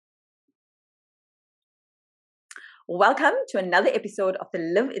Welcome to another episode of the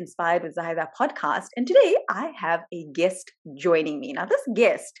Live Inspired with Zahida podcast. And today I have a guest joining me. Now, this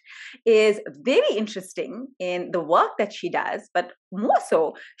guest is very interesting in the work that she does, but more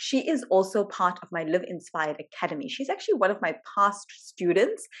so, she is also part of my Live Inspired Academy. She's actually one of my past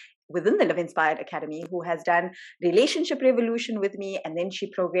students within the Live Inspired Academy who has done Relationship Revolution with me, and then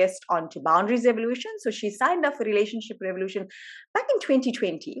she progressed on to Boundaries Revolution. So she signed up for Relationship Revolution back in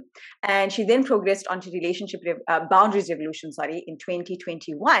 2020, and she then progressed on to Boundaries Revolution, in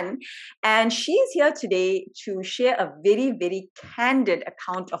 2021. And she's here today to share a very, very candid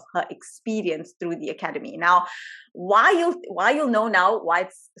account of her experience through the Academy. Now, why you'll know now why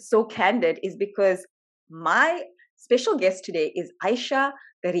it's so candid is because my special guest today is Aisha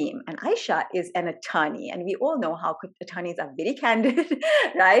Kareem, and Aisha is an attorney, and we all know how attorneys are very candid,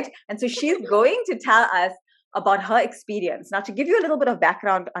 right? And so she's going to tell us about her experience. Now, to give you a little bit of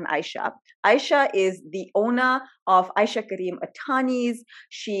background on Aisha, Aisha is the owner of Aisha Kareem Attorneys.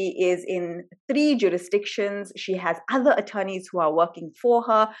 She is in 3 jurisdictions. She has other attorneys who are working for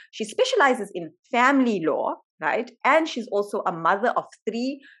her. She specializes in family law, right? And she's also a mother of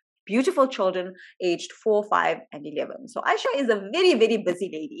 3 beautiful children aged 4, 5, and 11. So Aisha is a very, very busy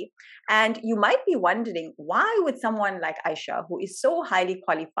lady. And you might be wondering, why would someone like Aisha, who is so highly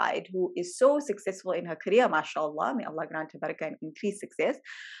qualified, who is so successful in her career, mashallah, may Allah grant her barakah and increase success,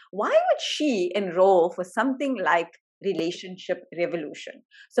 why would she enroll for something like Relationship Revolution?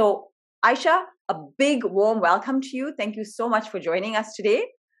 So Aisha, a big warm welcome to you. Thank you so much for joining us today.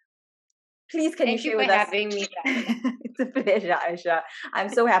 Please, can you share with us? Thank you for having me. It's a pleasure, Aisha. I'm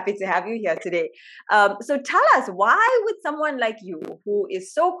so happy to have you here today. So tell us, why would someone like you, who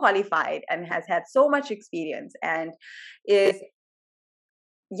is so qualified and has had so much experience and is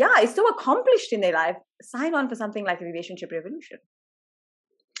so accomplished in their life, sign on for something like a Relationship Revolution?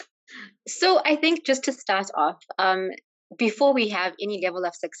 So I think just to start off, before we have any level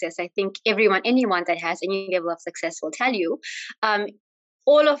of success, I think anyone that has any level of success will tell you,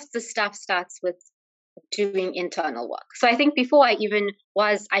 all of the stuff starts with doing internal work. So I think before I even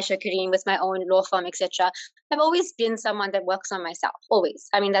was Aisha Kareem with my own law firm, etc., I've always been someone that works on myself, always.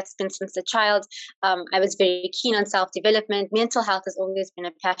 I mean, that's been since a child. I was very keen on self-development. Mental health has always been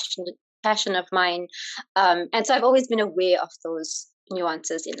a passion of mine. And so I've always been aware of those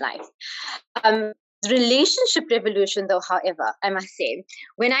nuances in life. Relationship Revolution, though, however, I must say,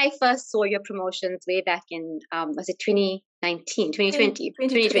 when I first saw your promotions way back in, was it 2019, 2020?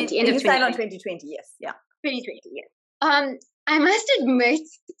 2020. End of 2020. You signed on 2020, yes. Yeah. 2020, yes. I must admit,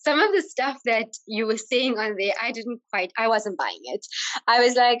 some of the stuff that you were saying on there, I wasn't buying it. I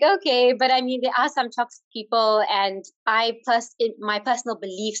was like, okay, but I mean, there are some toxic people, and my personal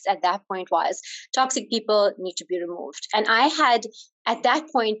beliefs at that point was toxic people need to be removed. And I had, at that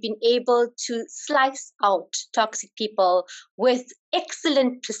point, been able to slice out toxic people with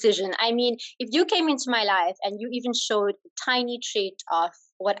excellent precision. I mean, if you came into my life and you even showed a tiny trait of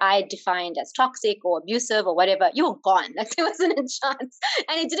what I defined as toxic or abusive or whatever, you were gone. Like, there wasn't a chance.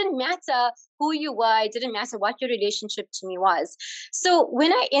 And it didn't matter who you were. It didn't matter what your relationship to me was. So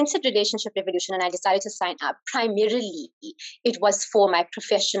when I entered Relationship Revolution and I decided to sign up, primarily it was for my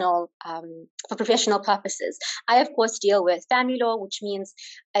professional purposes. I, of course, deal with family law, which means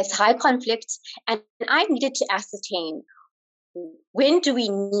it's high conflict. And I needed to ascertain, when do we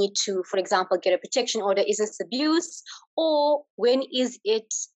need to, for example, get a protection order? Is this abuse? Or when is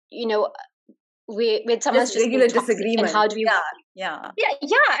it, when someone's just regular disagreement? And how do we... Yeah.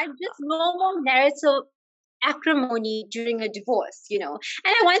 And just normal marital acrimony during a divorce, And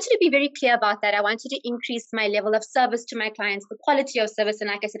I wanted to be very clear about that. I wanted to increase my level of service to my clients, the quality of service.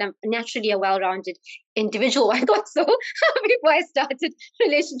 And like I said, I'm naturally a well-rounded individual. I thought so before I started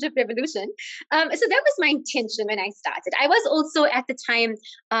Relationship Revolution. So that was my intention when I started. I was also, at the time,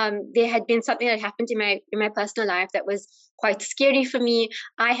 there had been something that happened in my personal life that was quite scary for me.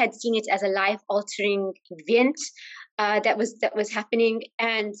 I had seen it as a life-altering event that was happening,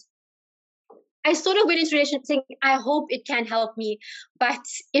 and I sort of went into relationship saying, I hope it can help me, but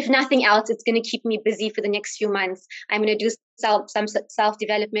if nothing else, it's going to keep me busy for the next few months. I'm going to do some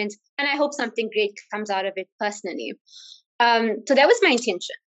self-development, and I hope something great comes out of it personally. So that was my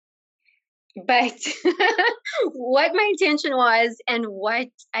intention. But what my intention was and what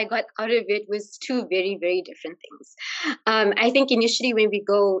I got out of it was 2 very, very different things. I think initially when we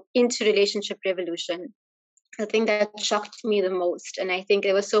go into Relationship Revolution, the thing that shocked me the most, and I think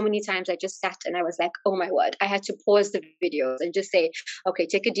there were so many times I just sat and I was like, oh my word, I had to pause the videos and just say, okay,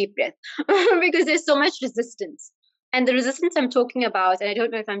 take a deep breath, because there's so much resistance. And the resistance I'm talking about, and I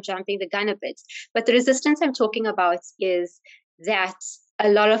don't know if I'm jumping the gun a bit, but the resistance I'm talking about is that a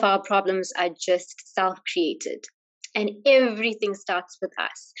lot of our problems are just self-created. And everything starts with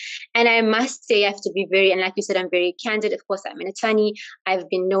us. And I must say, I have to be very, and like you said, I'm very candid. Of course, I'm an attorney. I've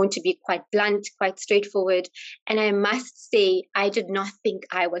been known to be quite blunt, quite straightforward. And I must say, I did not think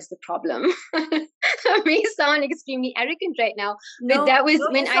I was the problem. I may sound extremely arrogant right now, but that was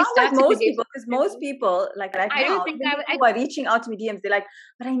when I started. Like most people, because most people, like right I now, don't think people who are reaching out to me DMs, they're like,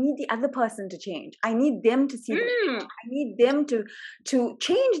 but I need the other person to change. I need them to see I need them to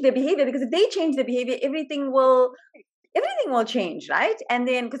change their behavior, because if they change their behavior, everything will change, right? And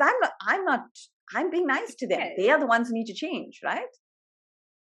then, because I'm being nice to them. Yes. They are the ones who need to change, right?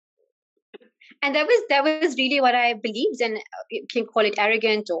 And that was really what I believed, and you can call it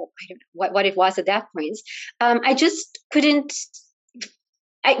arrogant or I don't know what it was at that point. I just couldn't.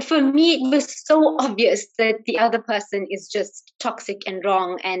 For me, it was so obvious that the other person is just toxic and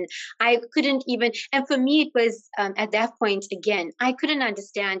wrong, and I couldn't even. And for me, it was at that point again, I couldn't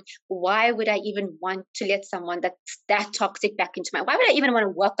understand why would I even want to let someone that's that toxic back into my. Why would I even want to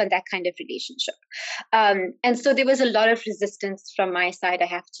work on that kind of relationship? And so there was a lot of resistance from my side. I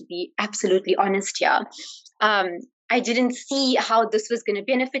have to be absolutely honest here. I didn't see how this was going to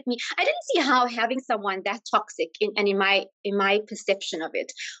benefit me. I didn't see how having someone that toxic, in my perception of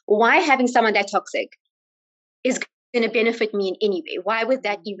it, why having someone that toxic is going to benefit me in any way. Why would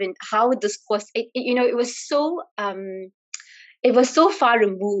that even? How would this course? It was so. It was so far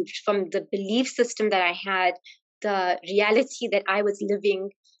removed from the belief system that I had, the reality that I was living.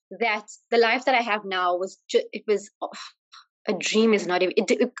 That the life that I have now was. A dream is not even,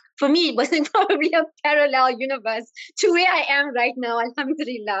 for me, it wasn't probably a parallel universe to where I am right now.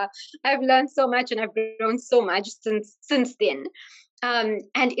 Alhamdulillah. I've learned so much and I've grown so much since then. And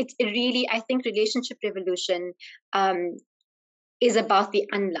it's really, I think Relationship Revolution is about the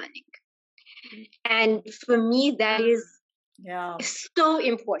unlearning. And for me, that is so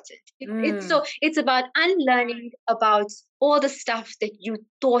important. It's about unlearning about all the stuff that you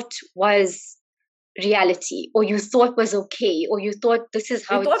thought was reality, or you thought was okay, or you thought this is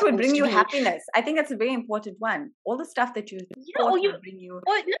how you thought would bring you happiness. I think that's a very important one. All the stuff that you thought would bring you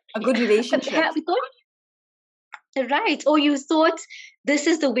a good relationship. Right. Or you thought this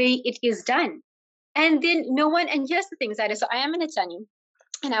is the way it is done. And then no one, and here's the thing, Zaida. So I am an attorney.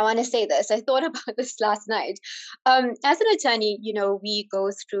 And I want to say this. I thought about this last night. As an attorney, we go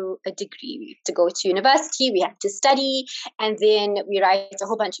through a degree. We have to go to university. We have to study. And then we write a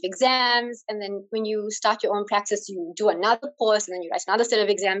whole bunch of exams. And then when you start your own practice, you do another course. And then you write another set of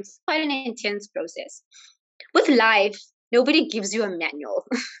exams. Quite an intense process. With life, nobody gives you a manual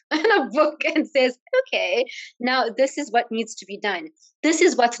and a book and says, okay, now this is what needs to be done. This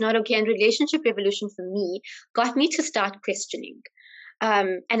is what's not okay. And Relationship Revolution for me got me to start questioning.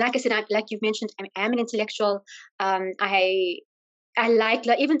 And like I said, like you've mentioned, I am an intellectual. I like,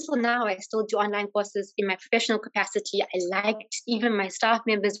 even till now, I still do online courses in my professional capacity. I liked even my staff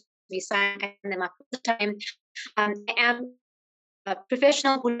members, we sign them up all the time. I am a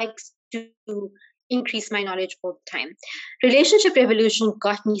professional who likes to increase my knowledge all the time. Relationship Revolution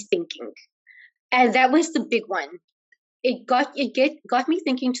got me thinking. And that was the big one. It got me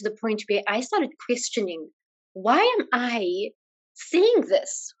thinking to the point where I started questioning, why am I saying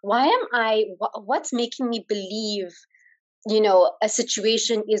this? Why am I, what's making me believe, a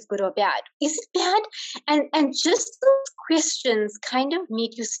situation is good or bad? Is it bad? And just those questions kind of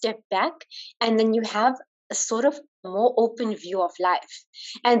make you step back, and then you have a sort of more open view of life.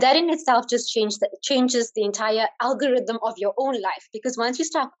 And that in itself just changes the entire algorithm of your own life. Because once you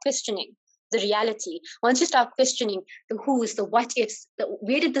start questioning the reality, once you start questioning the who's, the what ifs,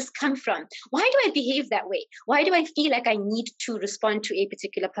 where did this come from? Why do I behave that way? Why do I feel like I need to respond to a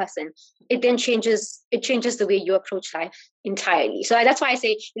particular person? It then changes the way you approach life entirely. So that's why I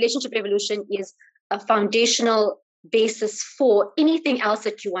say Relationship Revolution is a foundational basis for anything else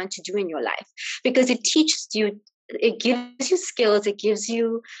that you want to do in your life, because it teaches you, it gives you skills, it gives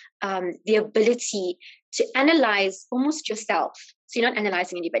you the ability to analyze almost yourself. So you're not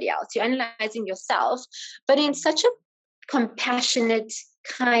analyzing anybody else, you're analyzing yourself, but in such a compassionate,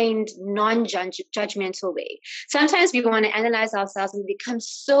 kind, non-judgmental way. Sometimes we want to analyze ourselves and we become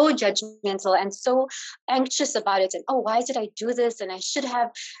so judgmental and so anxious about it. And, why did I do this? And I should have.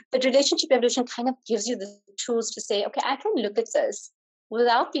 But Relationship Revolution kind of gives you the tools to say, okay, I can look at this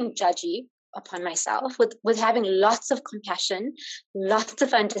without being judgy upon myself, with having lots of compassion, lots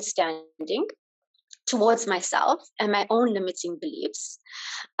of understanding towards myself and my own limiting beliefs.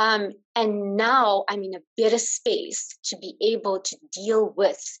 And now I'm in a better space to be able to deal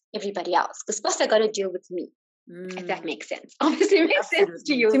with everybody else. Because first I got to deal with me, if that makes sense. Obviously it makes sense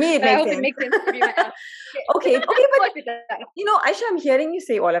to you. To me, it makes sense to everyone else. Okay, but Aisha, I'm hearing you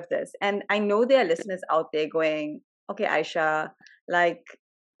say all of this. And I know there are listeners out there going, okay, Aisha, like,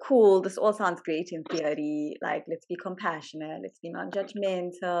 cool, this all sounds great in theory. Like, let's be compassionate, let's be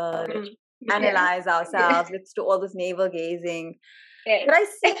non-judgmental, let's Yeah. analyze ourselves, let's do all this navel gazing. Yes. But I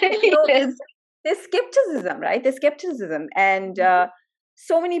see, Yes. there's skepticism, right? There's skepticism. And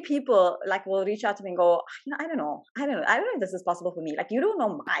so many people like will reach out to me and go, I don't know. I don't know if this is possible for me. Like, you don't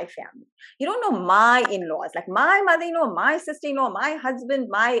know my family. You don't know my in-laws, like my mother-in-law, my sister-in-law, my husband,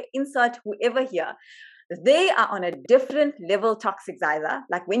 my insert, whoever here. They are on a different level toxic, Zaida.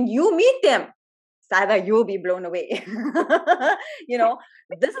 Like, when you meet them, Zaida, you'll be blown away.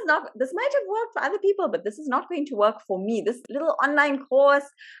 This might have worked for other people, but this is not going to work for me. This little online course,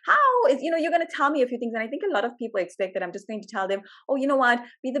 you're going to tell me a few things. And I think a lot of people expect that I'm just going to tell them, oh, you know what,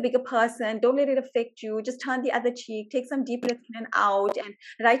 be the bigger person. Don't let it affect you. Just turn the other cheek, take some deep breaths in and out, and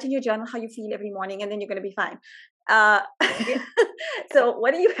write in your journal how you feel every morning, and then you're going to be fine. So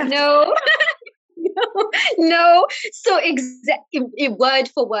what do you have No. No. So word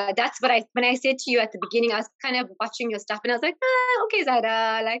for word. That's what when I said to you at the beginning, I was kind of watching your stuff and I was like, okay,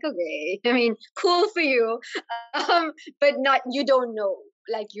 Zara, like, okay. I mean, cool for you. But you don't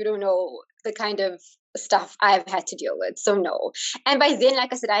know the kind of stuff I've had to deal with. So no. And by then,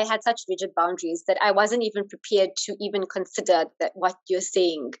 like I said, I had such rigid boundaries that I wasn't even prepared to even consider that what you're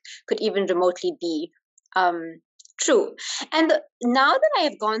saying could even remotely be true. And now that I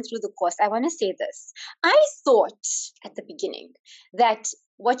have gone through the course, I want to say this. I thought at the beginning that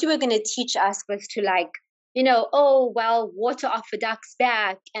what you were going to teach us was to oh, well, water off a duck's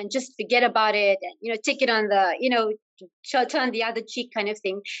back and just forget about it and, take it on the, turn the other cheek kind of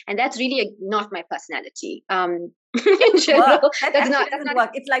thing. And that's really not my personality. In general, that doesn't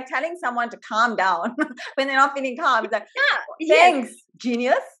work. It's like telling someone to calm down when they're not feeling calm. It's like, thanks,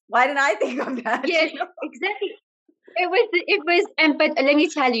 genius. Why didn't I think of that? Yes, exactly. But let me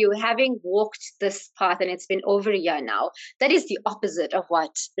tell you, having walked this path, and it's been over a year now, that is the opposite of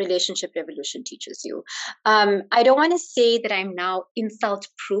what Relationship Revolution teaches you. I don't want to say that I'm now insult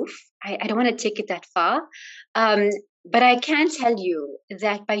proof. I don't want to take it that far. But I can tell you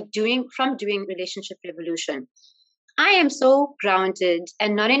that from doing Relationship Revolution, I am so grounded,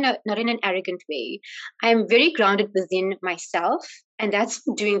 and not in an arrogant way. I'm very grounded within myself, and that's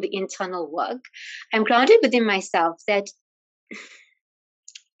doing the internal work. I'm grounded within myself that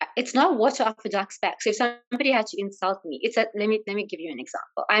it's not water off a duck's back. So if somebody had to insult me, let me give you an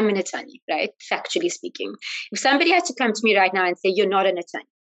example. I'm an attorney, right? Factually speaking, if somebody had to come to me right now and say you're not an attorney,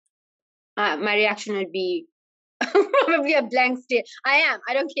 my reaction would be probably a blank stare. I am.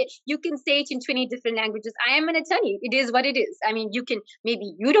 I don't care. You can say it in 20 different languages. I am an attorney. It is what it is. I mean,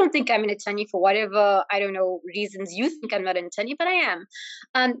 maybe you don't think I'm an attorney for whatever, I don't know, reasons you think I'm not an attorney, but I am.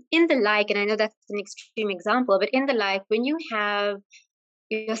 In the and I know that's an extreme example, but in the when you have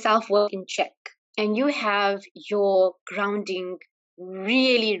your self-worth in check and you have your grounding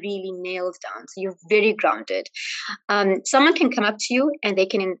really, really nailed down, so you're very grounded, someone can come up to you and they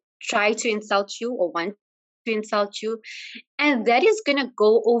can try to insult you or want to insult you, and that is gonna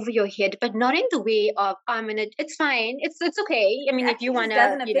go over your head, but not in the way of it's fine, it's okay. I mean, if you want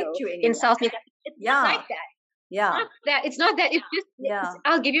to insult me, it's not like that. It's not that. It's just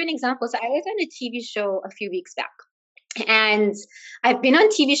I'll give you an example. So I was on a TV show a few weeks back. And I've been on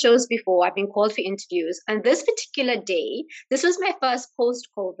TV shows before. I've been called for interviews. And this particular day, this was my first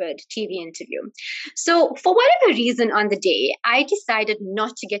post-COVID TV interview. So for whatever reason on the day, I decided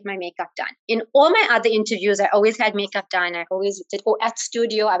not to get my makeup done. In all my other interviews, I always had makeup done. I always did, or at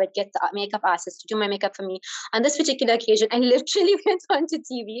studio, I would get the makeup artist to do my makeup for me. On this particular occasion, I literally went onto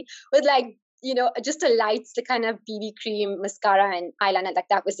TV with just a lights, the kind of BB cream, mascara, and eyeliner. Like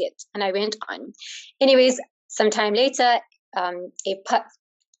that was it. And I went on. Anyways, sometime later, a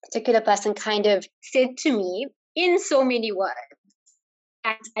particular person kind of said to me in so many words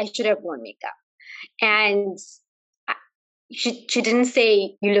that I should have worn makeup. And she didn't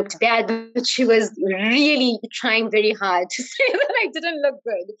say you looked bad, but she was really trying very hard to say that I didn't look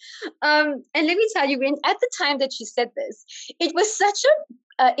good. And let me tell you, at the time that she said this, it was such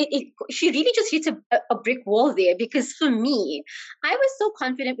she really just hit a brick wall there, because for me, I was so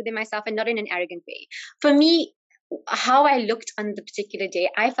confident within myself, and not in an arrogant way. For me, how I looked on the particular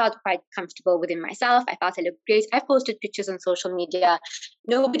day, I felt quite comfortable within myself. I felt I looked great. I posted pictures on social media.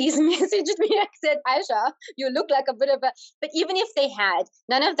 Nobody's messaged me and said, Aisha, you look like a bit of a... But even if they had,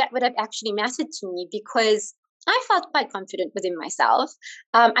 none of that would have actually mattered to me, because I felt quite confident within myself.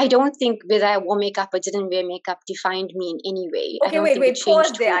 I don't think whether I wore makeup or didn't wear makeup defined me in any way. Okay, wait,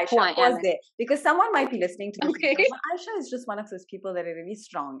 pause there, Aisha. Pause there. Because someone might be listening to this. Okay. Aisha is just one of those people that are really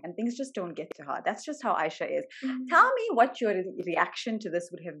strong and things just don't get to her. That's just how Aisha is. Mm-hmm. Tell me what your reaction to this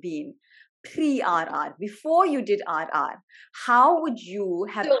would have been. pre-RR, before you did RR, how would you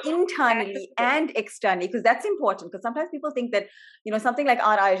have internally and externally, because that's important, because sometimes people think that, something like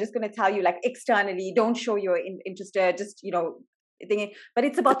RR is just going to tell you like externally, don't show you're interested, just, thinking, but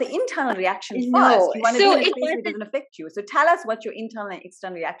it's about the internal reaction first. No. You want to be in a space where it doesn't affect you. So tell us what your internal and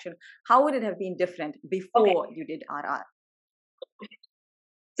external reaction, how would it have been different before you did RR?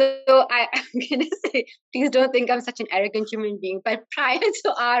 So I'm going to say, please don't think I'm such an arrogant human being, but prior to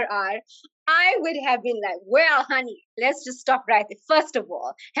RR, I would have been like, well, honey, let's just stop right there. First of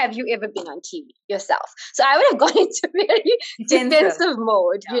all, have you ever been on TV yourself? So I would have gone into very defensive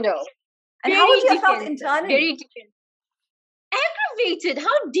mode, And how would you have felt internally? Very defensive. Aggravated.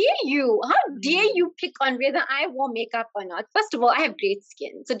 How dare you? How dare you pick on whether I wore makeup or not? First of all, I have great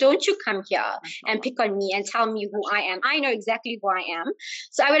skin. So don't you come here and pick on me and tell me who I am. I know exactly who I am.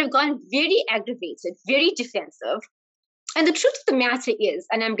 So I would have gone very aggravated, very defensive. And the truth of the matter is,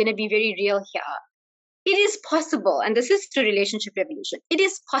 and I'm going to be very real here, it is possible, and this is through Relationship Revolution, it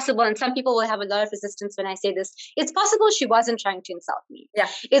is possible, and some people will have a lot of resistance when I say this, it's possible she wasn't trying to insult me. Yeah.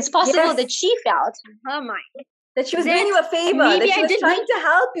 It's possible that she felt in her mind that she was doing you a favor, that she was trying to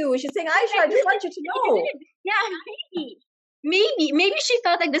help you. She's saying, Aisha, I just want you to know. Yeah, maybe she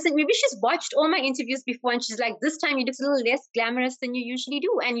felt like this, and maybe she's watched all my interviews before, and she's like, this time you look a little less glamorous than you usually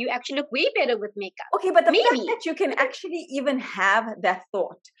do, and you actually look way better with makeup. Okay, but the fact that you can actually even have that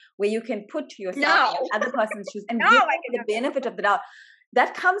thought, where you can put yourself in other person's shoes and give the benefit of the doubt,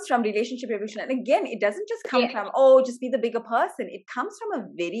 that comes from Relationship Revolution. And again, it doesn't just come from, just be the bigger person. It comes from a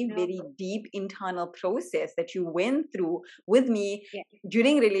very, very deep internal process that you went through with me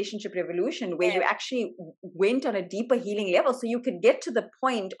during Relationship Revolution, where you actually went on a deeper healing level so you could get to the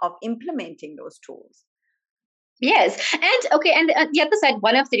point of implementing those tools. Yes. And the other side,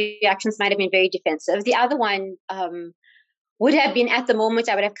 one of the reactions might have been very defensive. The other one would have been, at the moment,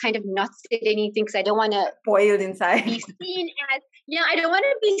 I would have kind of not said anything because I don't want to boiled inside. Be seen as, I don't want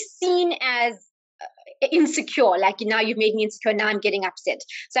to be seen as insecure. Like, now you've made me insecure. Now I'm getting upset.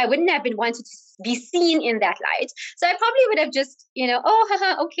 So I wouldn't have been wanted to be seen in that light. So I probably would have just,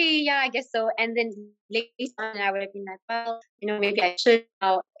 okay, yeah, I guess so. And then later on, I would have been like, well, maybe I should.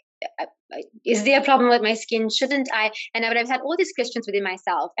 Is there a problem with my skin? Shouldn't I? And I would have had all these questions within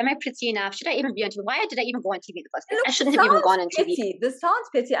myself. Am I pretty enough? Should I even be on TV? Why did I even go on TV in the first place? I shouldn't have even gone on TV. This sounds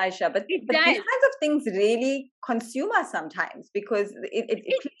petty, Aisha, but these kinds of things really consume us sometimes, because it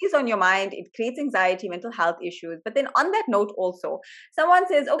plays on your mind. It creates anxiety, mental health issues. But then on that note also, someone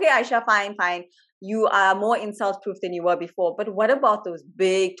says, okay, Aisha, fine. You are more insult-proof than you were before. But what about those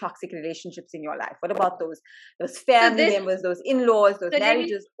big toxic relationships in your life? What about those family members, those in-laws, those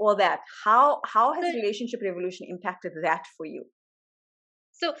marriages, all that? How has Relationship Revolution impacted that for you?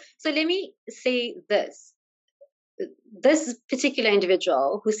 So let me say this. This particular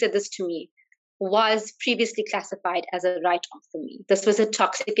individual who said this to me was previously classified as a write-off for me. This was a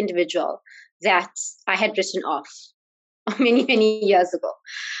toxic individual that I had written off many, many years ago.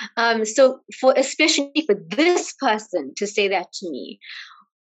 So especially for this person to say that to me,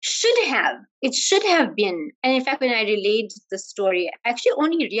 it should have been. And in fact, when I relayed the story, I actually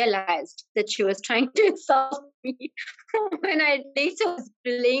only realized that she was trying to insult me when I later was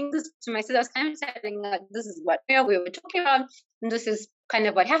relaying this to my sister. I was kind of saying, this is what we were talking about, and this is kind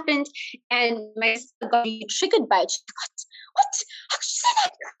of what happened. And my sister got really triggered by it. She said, what? How could you say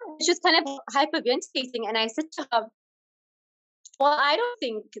that? She was kind of hyperventilating. And I said to her, well, I don't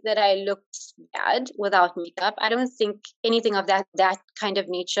think that I looked bad without makeup. I don't think anything of that kind of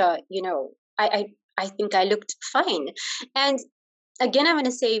nature, I think I looked fine. And again, I'm going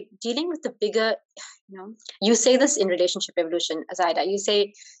to say, dealing with the bigger, you say this in Relationship Revolution, Zaida, you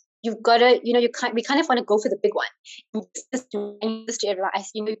say, you've got to, we kind of want to go for the big one. And this to everyone,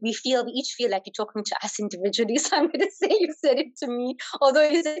 we each feel like you're talking to us individually. So I'm going to say you said it to me, although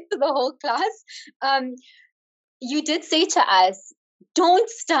you said it to the whole class. You did say to us, don't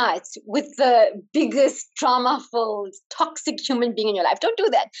start with the biggest drama-ful, toxic human being in your life. Don't do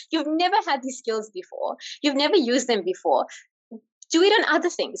that. You've never had these skills before. You've never used them before. Do it on other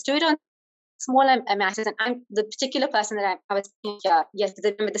things. Do it on smaller matters. And I'm the particular person that I was here. Yes,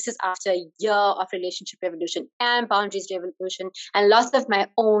 remember, this is after a year of Relationship Revolution and Boundaries Revolution and lots of my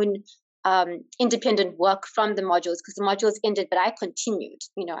own independent work from the modules, because the modules ended, but I continued.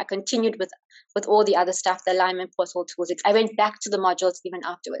 I continued with all the other stuff, the alignment portal tools. I went back to the modules even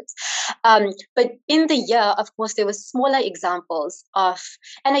afterwards. But in the year, of course, there were smaller examples of,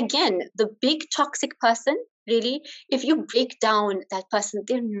 and again, the big toxic person, really, if you break down that person,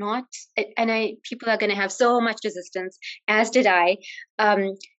 they're not, people are going to have so much resistance, as did I.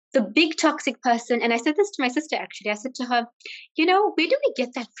 the big toxic person, and I said this to my sister actually, I said to her, where do we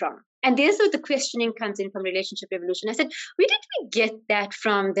get that from? And there's where the questioning comes in from Relationship Revolution. I said, where did we get that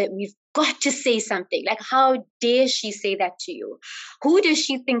from, that we've got to say something? Like, how dare she say that to you? Who does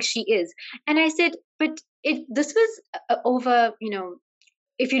she think she is? And I said, but this was over,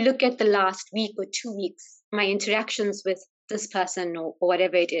 if you look at the last week or 2 weeks, my interactions with this person or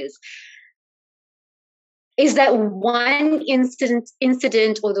whatever it is that one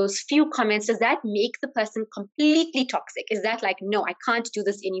incident or those few comments, does that make the person completely toxic? Is that like, no, I can't do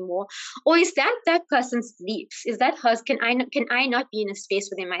this anymore? Or is that person's beliefs? Is that hers? Can I not be in a space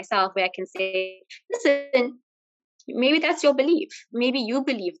within myself where I can say, listen, maybe that's your belief. Maybe you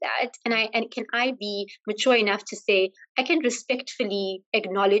believe that. And can I be mature enough to say, I can respectfully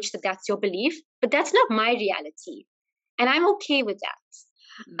acknowledge that that's your belief, but that's not my reality. And I'm okay with that.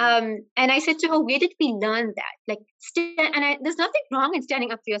 And I said to her, where did we learn that? Like, there's nothing wrong in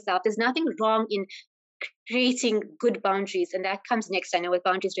standing up for yourself. There's nothing wrong in creating good boundaries. And that comes next, I know, with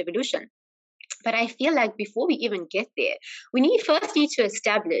Boundaries Revolution. But I feel like before we even get there, we first need to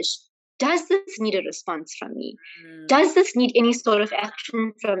establish, does this need a response from me? Does this need any sort of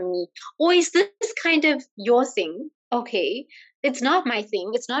action from me? Or is this kind of your thing? Okay, it's not my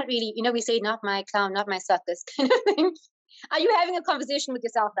thing. It's not really, we say, not my clown, not my circus kind of thing. Are you having a conversation with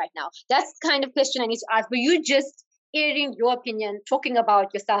yourself right now? That's the kind of question I need to ask. Were you just airing your opinion, talking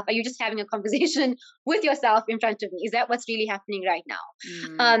about yourself? Are you just having a conversation with yourself in front of me? Is that what's really happening right now?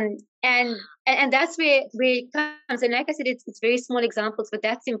 And that's where it comes. And like I said, it's very small examples, but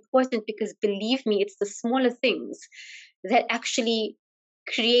that's important because believe me, it's the smaller things that actually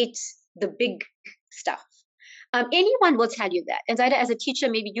create the big stuff. Anyone will tell you that. And Zaida, as a teacher,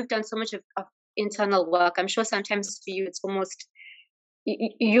 maybe you've done so much of internal work. I'm sure sometimes for you, it's almost,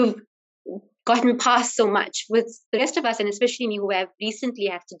 you've gotten past so much. With the rest of us, and especially me, who have recently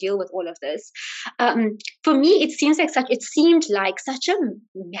had to deal with all of this, for me, it seemed like such a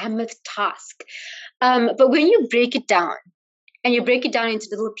mammoth task. But when you break it down, and you break it down into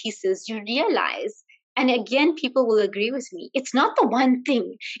little pieces, you realize, and again, people will agree with me, it's not the one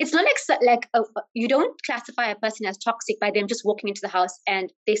thing. It's not like you don't classify a person as toxic by them just walking into the house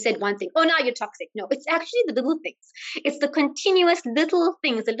and they said one thing, oh, now you're toxic. No, it's actually the little things. It's the continuous little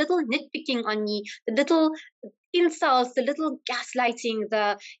things, the little nitpicking on me, the little insults, the little gaslighting,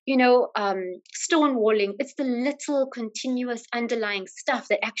 the, stonewalling. It's the little continuous underlying stuff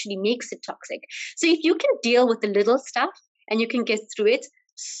that actually makes it toxic. So if you can deal with the little stuff and you can get through it,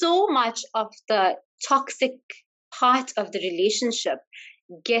 so much of the toxic part of the relationship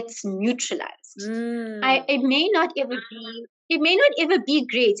gets neutralized. It may not ever be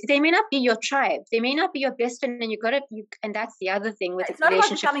great. They may not be your tribe. They may not be your best friend, and and that's the other thing with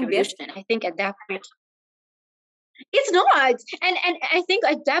relationship revolution. I think at that point, it's not. And I think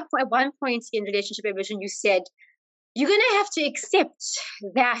at that point, at one point in Relationship Revolution, you said you're gonna have to accept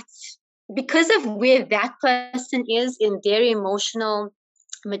that because of where that person is in their emotional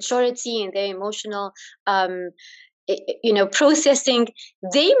maturity and their emotional processing,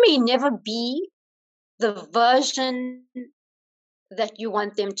 they may never be the version that you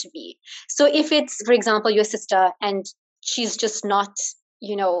want them to be. So if it's, for example, your sister and she's just not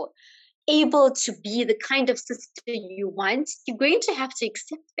able to be the kind of sister you want, you're going to have to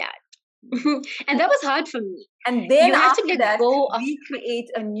accept that. And that was hard for me. And then you have to recreate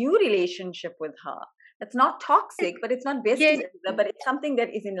a new relationship with her. It's not toxic, but it's not best either, but it's something that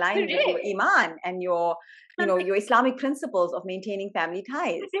is in line with your iman and your, your Islamic principles of maintaining family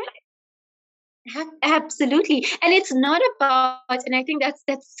ties. Absolutely. And it's not about, and I think that's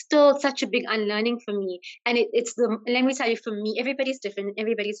still such a big unlearning for me. And let me tell you, for me, everybody's different.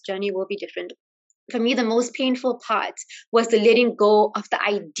 Everybody's journey will be different. For me, the most painful part was the letting go of the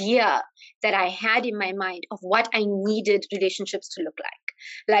idea that I had in my mind of what I needed relationships to look like.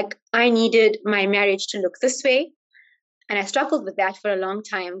 Like, I needed my marriage to look this way. And I struggled with that for a long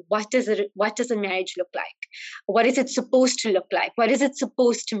time. What does a marriage look like? What is it supposed to look like? What is it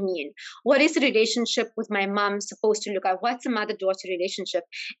supposed to mean? What is a relationship with my mom supposed to look like? What's a mother-daughter relationship?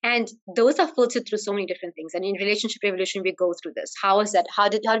 And those are filtered through so many different things. And in Relationship Revolution, we go through this. How is that? How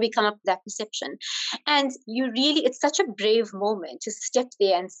did we come up with that perception? And it's such a brave moment to step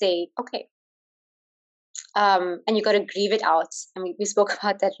there and say, okay, and you got to grieve it out. And we spoke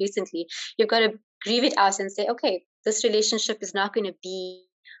about that recently. You've got to grieve it out and say, okay, this relationship is not going to be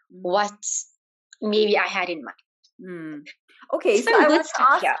what maybe I had in mind. Okay, so I want to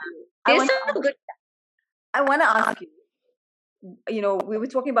ask you. I want to ask you, we were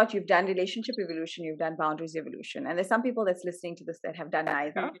talking about you've done relationship evolution, you've done boundaries evolution, and there's some people that's listening to this that have done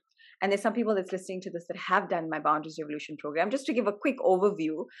neither. And there's some people that's listening to this that have done my boundaries evolution program. Just to give a quick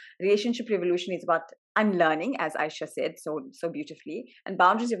overview, relationship revolution is about unlearning, as Aisha said so beautifully. And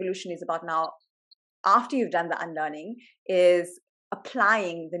boundaries evolution is about now, after you've done the unlearning, is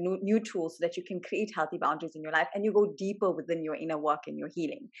applying the new tools so that you can create healthy boundaries in your life, and you go deeper within your inner work and your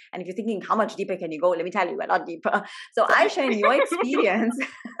healing. And if you're thinking, how much deeper can you go? Let me tell you, a lot deeper. So Aisha, in your experience,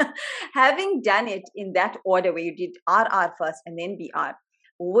 having done it in that order where you did RR first and then BR,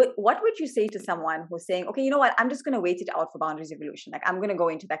 what would you say to someone who's saying, okay, you know what, I'm just going to wait it out for boundaries evolution. Like, I'm going to go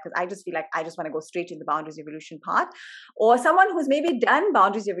into that because I just feel like I just want to go straight to the boundaries evolution part. Or someone who's maybe done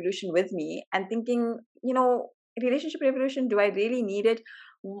boundaries evolution with me and thinking, relationship evolution, do I really need it?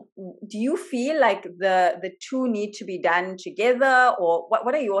 Do you feel like the two need to be done together? Or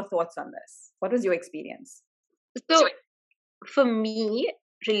what are your thoughts on this? What was your experience? So for me,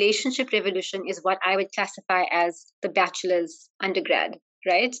 relationship revolution is what I would classify as the bachelor's undergrad,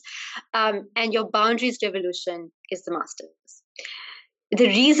 right? And your boundaries revolution is the master's. The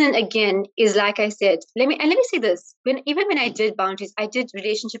reason, again, is like I said, let me say this. Even when I did boundaries, I did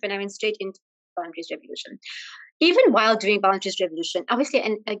relationship and I went straight into boundaries revolution. Even while doing boundaries revolution, obviously,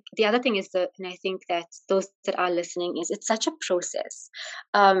 and the other thing is and I think that those that are listening, is it's such a process.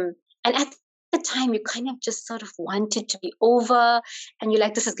 And at the time, you kind of just sort of want it to be over, and you're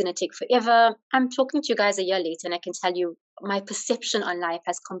like, this is going to take forever. I'm talking to you guys a year later, and I can tell you my perception on life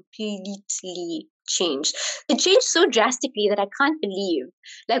has completely changed. It changed so drastically that I can't believe,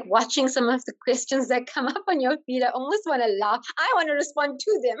 like, watching some of the questions that come up on your feed, I almost want to laugh. I want to respond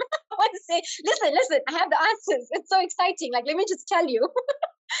to them. I want to say, listen, I have the answers. It's so exciting. Like, let me just tell you.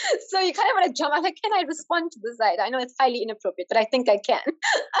 So you kind of want to jump. I'm like, can I respond to the side? I know it's highly inappropriate, but I think I can.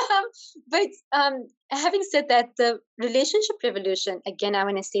 But having said that, the relationship revolution, again, I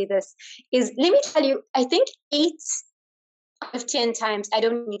want to say this, is, let me tell you, I think 8 out of 10 times I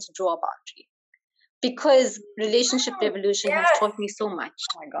don't need to draw a boundary, because relationship revolution has taught me so much.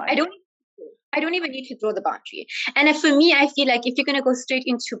 Oh my God. I don't even need to throw the boundary. And for me, I feel like if you're going to go straight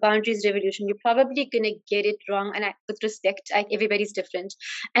into boundaries revolution, you're probably going to get it wrong. And with respect, everybody's different.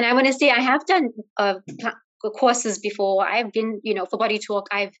 And I want to say, I have done courses before. I've been, for Body Talk,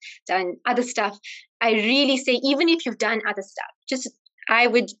 I've done other stuff. I really say, even if you've done other stuff, I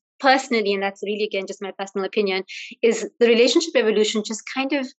would personally, and that's really, again, just my personal opinion, is the relationship revolution just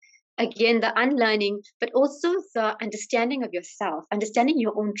kind of, again, the unlearning, but also the understanding of yourself, understanding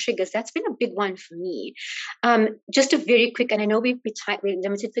your own triggers. That's been a big one for me. Just a very quick, and I know we're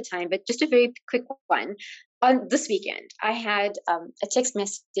limited for time, but just a very quick one. On this weekend, I had a text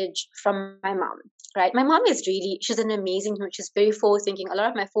message from my mom, right? My mom is she's an amazing human. She's very forward-thinking. A lot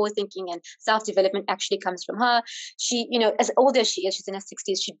of my forward-thinking and self-development actually comes from her. She, as old as she is, she's in her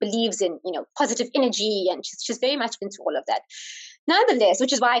 60s, she believes in, positive energy, and she's very much into all of that. Nonetheless,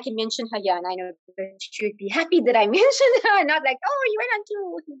 which is why I can mention her here, and I know that she would be happy that I mentioned her, not like, oh, you went on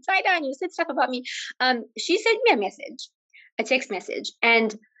to Zaida and you said stuff about me. She sent me a text message,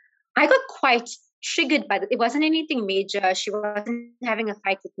 and I got quite triggered by it. Wasn't anything major. She wasn't having a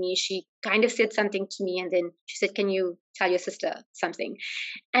fight with me. She kind of said something to me, and then she said, can you tell your sister something?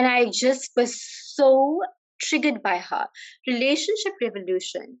 And I just was so triggered by her. Relationship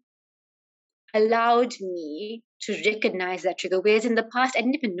revolution allowed me to recognize that trigger. Whereas in the past, I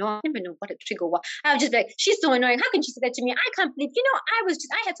didn't even know what a trigger was. I was just like, she's so annoying. How can she say that to me? I can't believe,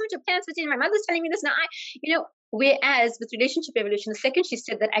 I had so much plans for today. My mother's telling me this now. Whereas with relationship evolution, the second she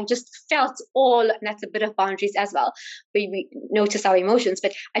said that, I just felt and that's a bit of boundaries as well, where we notice our emotions,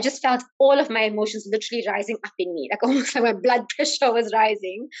 but I just felt all of my emotions literally rising up in me, like almost like my blood pressure was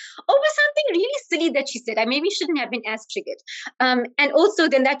rising over something really silly that she said. I maybe shouldn't have been as triggered. And also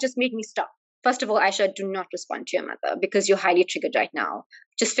then that just made me stop. First of all, Aisha, do not respond to your mother because you're highly triggered right now.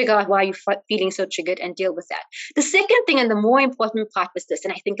 Just figure out why you're feeling so triggered and deal with that. The second thing, and the more important part, was this,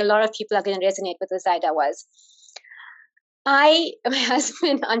 and I think a lot of people are going to resonate with this, Zaida, was my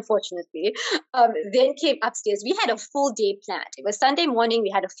husband, unfortunately, then came upstairs. We had a full day planned. It was Sunday morning.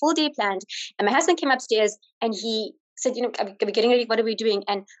 We had a full day planned. And my husband came upstairs and he said, are we getting ready? What are we doing?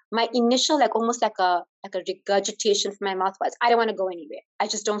 And my initial, almost like a regurgitation from my mouth was, I don't want to go anywhere. I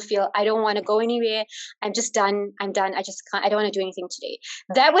don't want to go anywhere. I'm just done. I'm done. I just can't. I don't want to do anything today.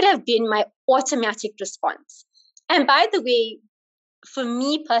 That would have been my automatic response. And by the way, for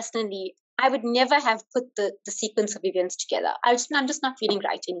me personally, I would never have put the sequence of events together. I'm just not feeling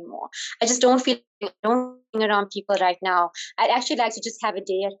right anymore. I just don't feel around people right now. I'd actually like to just have a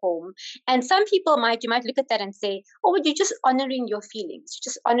day at home. And some people you might look at that and say, oh, but you're just honoring your feelings.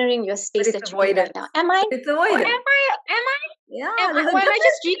 You're just honoring your space that you're in right now. Am I? It's avoidance. Am I? Yeah, there's a Or am I difference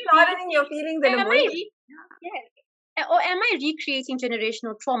just between hardening your feelings and am I emotions. yes. Or am I recreating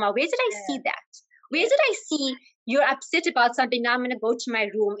generational trauma? Where did I see that? Where did I see you're upset about something? Now I'm going to go to my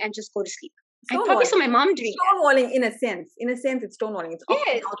room and just go to sleep. I probably saw my mom doing that. Stonewalling, in a sense. In a sense, it's stonewalling. It's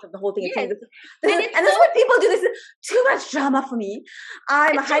opting out of the whole thing. It's saying and that's what people do. This is too much drama for me.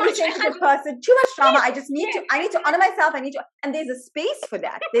 I'm a highly sensitive person. Too much drama. I just need to. I need to honor myself. And there's a space for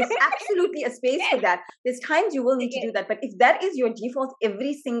that. There's absolutely a space for that. There's times you will need to do that. But if that is your default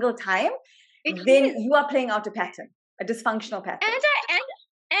every single time, then you are playing out a pattern, a dysfunctional pattern.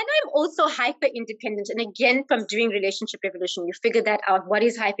 And I'm also hyper independent. And again, from doing Relationship Revolution, you figure that out. What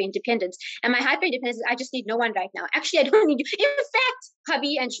is hyper independence? And my hyper independence is I just need no one right now. Actually, I don't need you. In fact,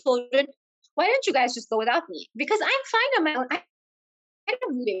 hubby and children, why don't you guys just go without me? Because I'm fine on my own. I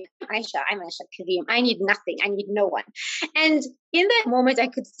don't need Aisha. I'm Aisha Kareem. I need nothing. I need no one. And in that moment, I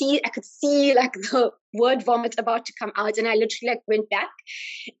could see like the word vomit about to come out. And I literally like went back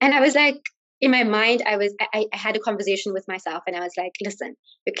and I was like, in my mind, I had a conversation with myself and I was like, listen,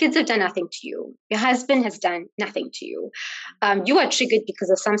 your kids have done nothing to you. Your husband has done nothing to you. You are triggered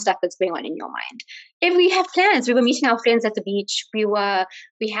because of some stuff that's going on in your mind. If we have plans, we were meeting our friends at the beach.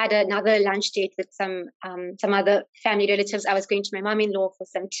 We had another lunch date with some other family relatives. I was going to my mom-in-law for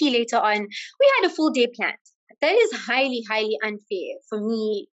some tea later on. We had a full day planned. That is highly, highly unfair for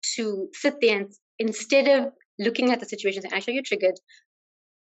me to sit there and instead of looking at the situation and actually you're triggered,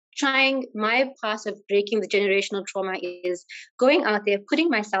 trying my part of breaking the generational trauma is going out there, putting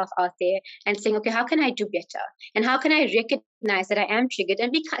myself out there and saying, okay, how can I do better? And how can I recognize that I am triggered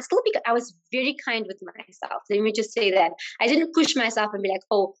and I was very kind with myself. Let me just say that I didn't push myself and be like,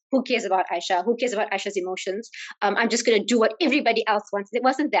 oh, who cares about Aisha? Who cares about Aisha's emotions? I'm just going to do what everybody else wants. It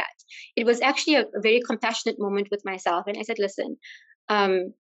wasn't that. It was actually a very compassionate moment with myself. And I said, listen,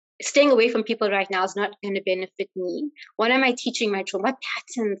 staying away from people right now is not going to benefit me. What am I teaching my children? What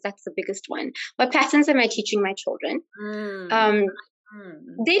patterns? That's the biggest one. What patterns am I teaching my children?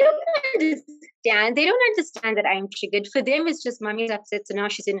 They don't understand. They don't understand that I'm triggered. For them, it's just mommy's upset, so now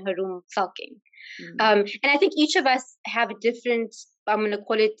she's in her room sulking. And I think each of us have a different, I'm going to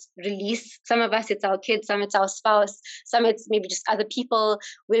call it release. Some of us, it's our kids. Some it's our spouse. Some it's maybe just other people.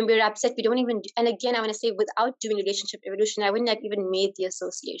 When we're upset, we don't even, and again, I want to say without doing Relationship Revolution, I wouldn't have even made the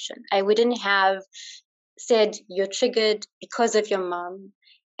association. I wouldn't have said you're triggered because of your mom.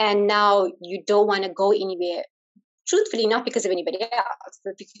 And now you don't want to go anywhere. Truthfully, not because of anybody else,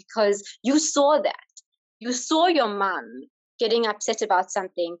 but because you saw that. You saw your mom getting upset about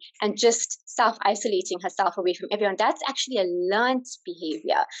something and just self-isolating herself away from everyone. That's actually a learned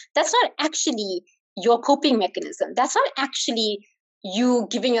behavior. That's not actually your coping mechanism. That's not actually you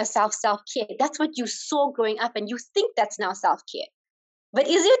giving yourself self-care. That's what you saw growing up and you think that's now self-care. But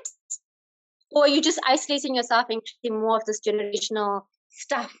is it? Or are you just isolating yourself and creating more of this generational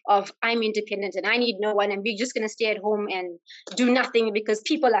stuff of I'm independent and I need no one and we're just going to stay at home and do nothing because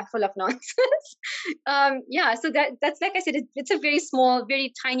people are full of nonsense. So that's like I said, it's a very small,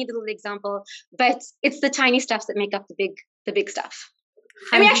 very tiny little example, but it's the tiny stuff that make up the big stuff.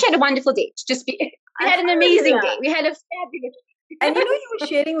 And we actually had a wonderful date. We had an amazing day. We had a fabulous. And you were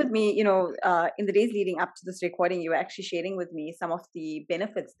sharing with me, in the days leading up to this recording, you were actually sharing with me some of the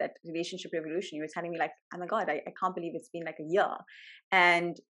benefits that Relationship Revolution. You were telling me like, oh my God, I can't believe it's been like a year.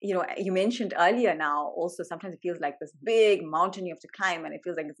 And, you mentioned earlier now also sometimes it feels like this big mountain you have to climb and it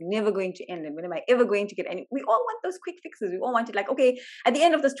feels like it's never going to end. And when am I ever going to get any? We all want those quick fixes. We all want it like, okay, at the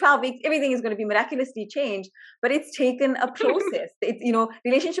end of this 12 weeks, everything is going to be miraculously changed. But it's taken a process.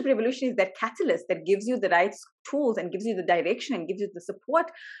 Relationship Revolution is that catalyst that gives you the right tools and gives you the direction and gives you the support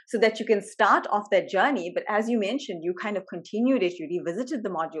so that you can start off that journey. But as you mentioned, you kind of continued it. You revisited the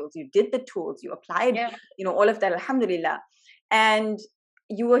modules, you did the tools, you applied, all of that, alhamdulillah. And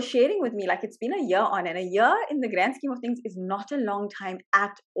you were sharing with me, like it's been a year on, and a year in the grand scheme of things is not a long time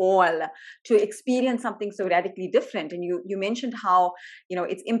at all to experience something so radically different. And you mentioned how,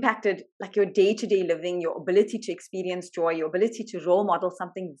 it's impacted like your day-to-day living, your ability to experience joy, your ability to role model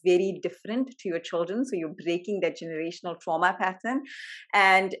something very different to your children. So you're breaking that generational trauma pattern.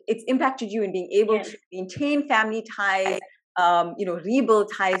 And it's impacted you in being able to maintain family ties,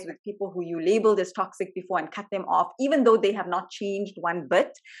 rebuild ties with people who you labeled as toxic before and cut them off, even though they have not changed one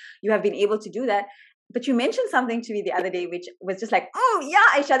bit. You have been able to do that. But you mentioned something to me the other day, which was just like, oh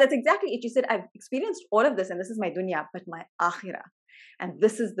yeah, Aisha, that's exactly it. You said, I've experienced all of this and this is my dunya, but my akhirah. And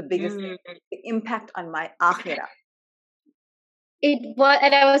this is the biggest thing, the impact on my akhirah. It was,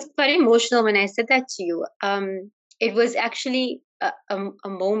 and I was quite emotional when I said that to you. It was actually a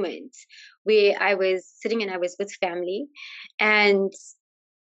moment where I was sitting and I was with family, and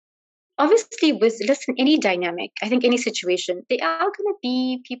obviously, with listen, any dynamic, I think any situation, there are going to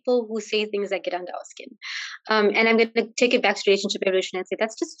be people who say things that get under our skin. And I'm going to take it back to relationship evolution and say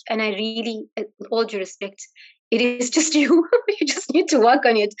that's just, and I really, with all due respect, it is just you. You just need to work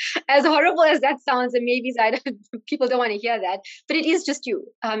on it. As horrible as that sounds, and maybe people don't want to hear that, but it is just you.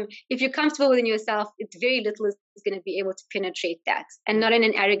 If you're comfortable within yourself, it's very little is going to be able to penetrate that, and not in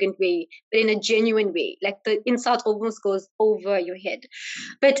an arrogant way, but in a genuine way. Like the insult almost goes over your head.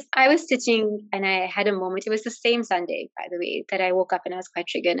 But I was sitting and I had a moment. It was the same Sunday, by the way, that I woke up and I was quite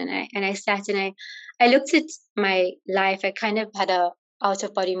triggered, and I sat and I looked at my life. I kind of had a out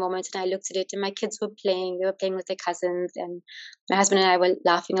of body moment, and I looked at it, and my kids were playing. They were playing with their cousins, and my husband and I were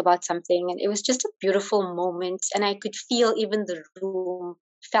laughing about something, and it was just a beautiful moment. And I could feel even the room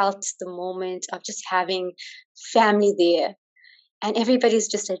felt the moment of just having family there, and everybody's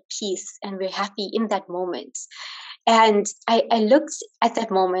just at peace, and we're happy in that moment. And I looked at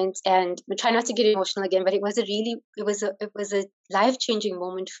that moment, and I try not to get emotional again, but it was a life-changing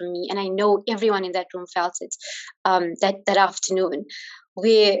moment for me, and I know everyone in that room felt it that afternoon.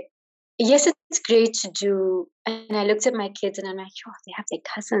 Where yes, it's great to do, and I looked at my kids and I'm like, oh, they have their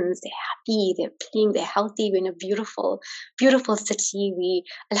cousins, they're happy, they're playing, they're healthy, we're in a beautiful, beautiful city. We,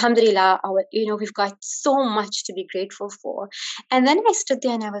 alhamdulillah, we've got so much to be grateful for. And then I stood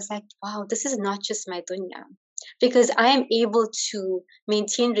there and I was like, wow, this is not just my dunya, because I am able to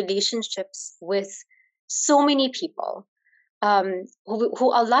maintain relationships with so many people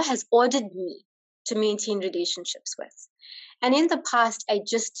who Allah has ordered me to maintain relationships with. And in the past, I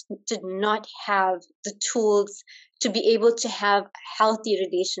just did not have the tools to be able to have a healthy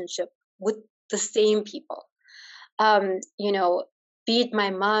relationship with the same people. Be it my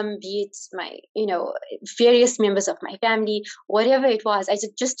mom, be it my, various members of my family, whatever it was, I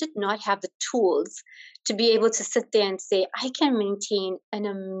just did not have the tools to be able to sit there and say, I can maintain an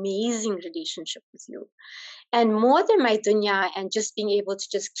amazing relationship with you. And more than my dunya and just being able to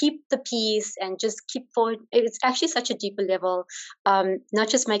just keep the peace and just keep forward, it's actually such a deeper level. Not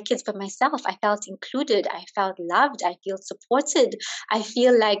just my kids, but myself. I felt included. I felt loved. I feel supported. I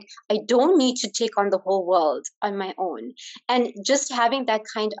feel like I don't need to take on the whole world on my own. And just having that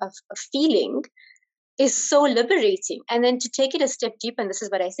kind of feeling is so liberating. And then to take it a step deeper, and this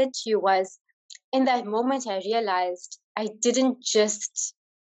is what I said to you, was in that moment, I realized I didn't just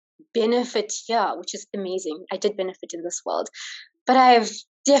benefit here, which is amazing. I did benefit in this world, but I have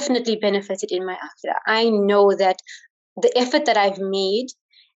definitely benefited in my akhirah. I know that the effort that I've made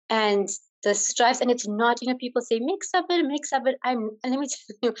and the strives, and it's not, people say make sabr. Let me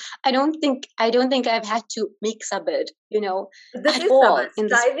tell you, I don't think I've had to make sabr, this at is all sabr,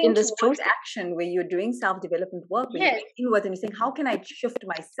 in this towards process. action, where you're doing self-development work, when Yes. you're inward and you're saying, how can I shift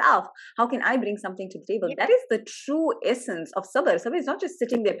myself? How can I bring something to the table? Yes. That is the true essence of sabr. Sabr is not just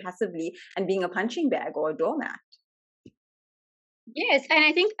sitting there passively and being a punching bag or a doormat. Yes, and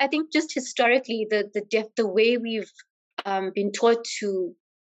I think just historically, the way we've been taught to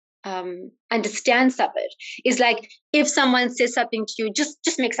understand sabr is like, if someone says something to you, just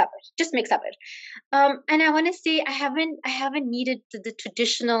make sabr. And I want to say I haven't needed the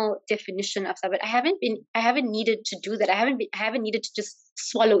traditional definition of sabr. I haven't needed to do that. I haven't needed to just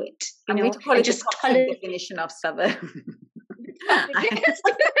swallow it. I'm going to call it just the toxic definition of sabr. Yes.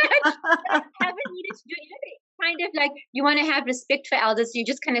 I haven't needed to do it. Kind of like, you want to have respect for elders, you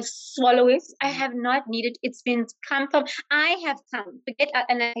just kind of swallow it. I have not needed. It's been come from. I have come. Forget.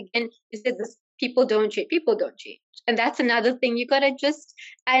 And again, you said this. People don't change. People don't change, and that's another thing you gotta just.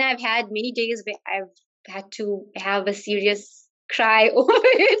 And I've had many days where I've had to have a serious cry over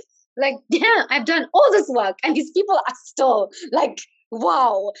it. Like, damn, I've done all this work, and these people are still like,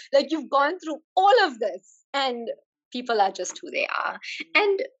 wow, like you've gone through all of this, and people are just who they are,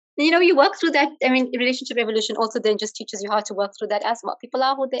 and you work through that. I mean, relationship evolution also then just teaches you how to work through that as well. People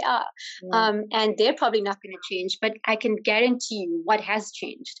are who they are. And they're probably not going to change, but I can guarantee you what has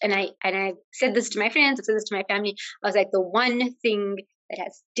changed. And I said this to my friends, I said this to my family. I was like, the one thing that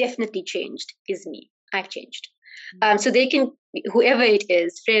has definitely changed is me. I've changed. So they can, whoever it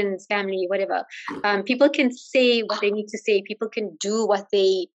is, friends, family, whatever, people can say what they need to say. People can do what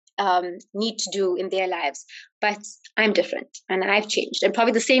they need to do in their lives, but I'm different and I've changed. And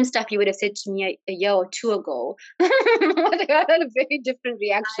probably the same stuff you would have said to me a year or two ago would have had a very different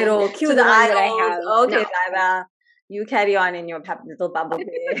reaction to the one that I have. Okay, Zaida, you carry on in your little bubble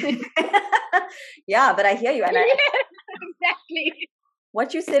there. Yeah, but I hear you. And exactly.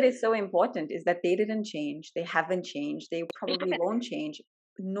 What you said is so important, is that they didn't change. They haven't changed. They probably won't change.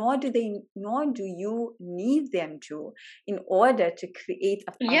 nor do you need them to, in order to create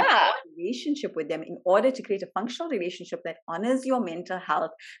a functional relationship with them, in order to create a functional relationship that honors your mental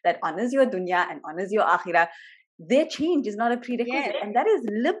health, that honors your dunya and honors your akhirah. Their change is not a prerequisite. And that is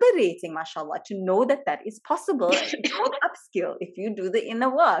liberating, mashallah, to know that that is possible. If you upskill, if you do the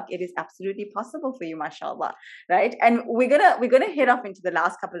inner work, it is absolutely possible for you, mashallah, right? And we're gonna head off into the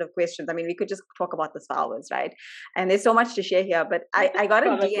last couple of questions. I mean, we could just talk about this for hours, right? And there's so much to share here, but I got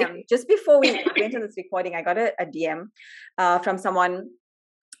a DM just before we went to this recording. I got a DM from someone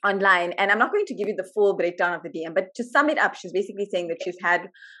online, and I'm not going to give you the full breakdown of the DM, but to sum it up, she's basically saying that she's had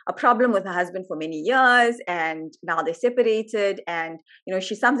a problem with her husband for many years, and now they're separated. And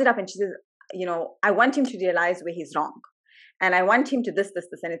she sums it up and she says, I want him to realize where he's wrong, and I want him to this,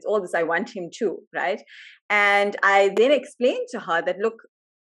 and it's all this I want him to, right? And I then explained to her that, look,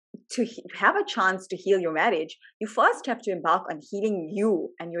 to have a chance to heal your marriage, you first have to embark on healing you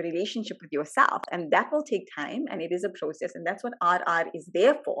and your relationship with yourself. And that will take time, and it is a process. And that's what RR is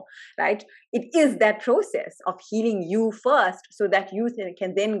there for, right? It is that process of healing you first so that you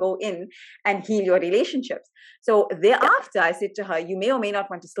can then go in and heal your relationships. So thereafter, I said to her, you may or may not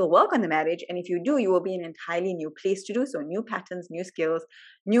want to still work on the marriage. And if you do, you will be in an entirely new place to do so. New patterns, new skills,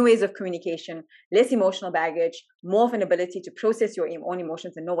 new ways of communication, less emotional baggage, more of an ability to process your own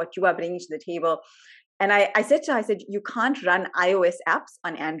emotions and know what you are bringing to the table. And I said to her, you can't run iOS apps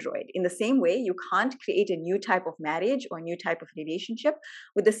on Android. In the same way, you can't create a new type of marriage or a new type of relationship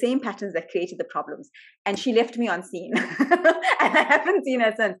with the same patterns that created the problems. And she left me on scene. And I haven't seen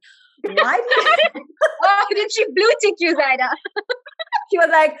her since. Why did she blue tick you, Zaida? She was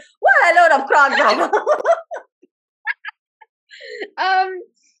like, what a load of crock.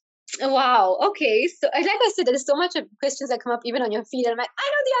 Wow. Okay. So, like I said, there's so much of questions that come up even on your feed. And I'm like, I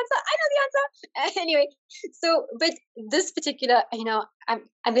know the answer. Anyway, so, but this particular,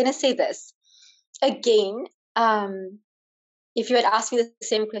 I'm going to say this again. If you had asked me the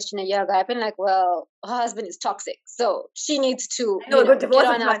same question a year ago, I've been like, well, her husband is toxic, so she needs to get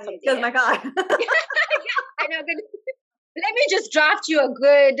on out from there. My God. I know. Let me just draft you a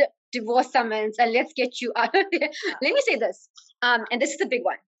good divorce summons and let's get you out of there. Let me say this, and this is the big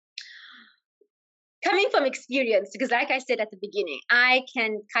one. Coming from experience, because like I said at the beginning, I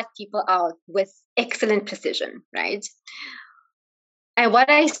can cut people out with excellent precision, right? And what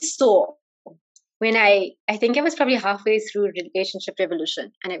I saw when I think I was probably halfway through Relationship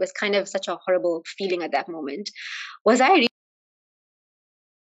Revolution, and it was kind of such a horrible feeling at that moment, was Aisha,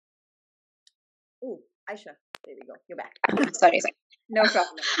 there we go. You're back. Sorry. No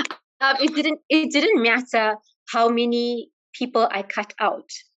problem. It didn't matter how many people I cut out.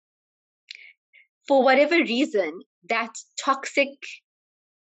 For whatever reason, that toxic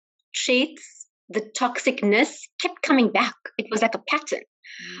traits, the toxicness kept coming back. It was like a pattern.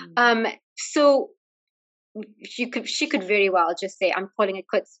 So she could very well just say, I'm calling it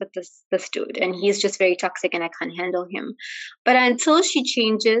quits with this dude, and he's just very toxic and I can't handle him. But until she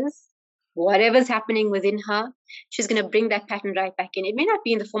changes whatever's happening within her, she's going to bring that pattern right back in. It may not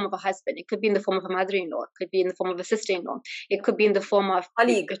be in the form of a husband. It could be in the form of a mother-in-law. It could be in the form of a sister-in-law. It could be in the form of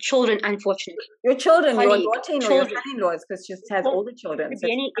your children, unfortunately. Your children, your daughter-in-law, your son-in-laws, because she has older children.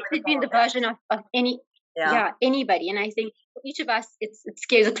 It could be in the version of any... Yeah, anybody. And I think for each of us, it's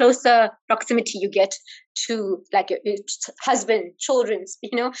scary. The closer proximity you get to like your husband, children,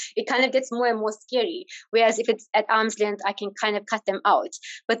 it kind of gets more and more scary. Whereas if it's at arm's length, I can kind of cut them out.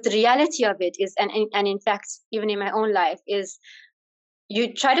 But the reality of it is, and in fact, even in my own life, is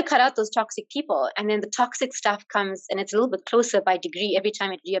you try to cut out those toxic people, and then the toxic stuff comes, and it's a little bit closer by degree every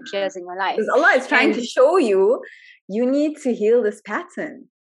time it reappears in your life. Because Allah is trying to show you need to heal this pattern.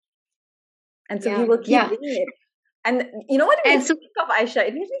 And so He will keep doing it. And you know what it makes me think of, Aisha?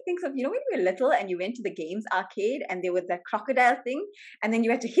 It makes me think of, when you were little and you went to the games arcade and there was that crocodile thing, and then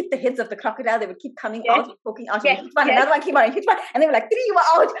you had to hit the heads of the crocodile. They would keep coming out and poking out. And hit one, another one came out and hit one. And they were like, 3, you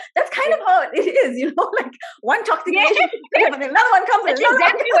were out. That's kind of how it is, like one toxic relationship, and then another one comes. That's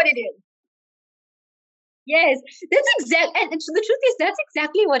exactly what it is. Yes, that's exactly. And the truth is, that's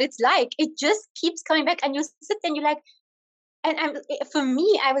exactly what it's like. It just keeps coming back, and you sit there and you're like, and for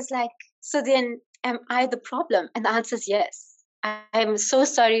me, I was like, so then am I the problem? And the answer is yes. I'm so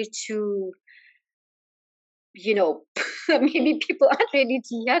sorry to, maybe people aren't ready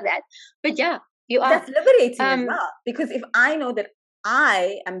to hear that. But yeah, you are. That's liberating as well. Because if I know that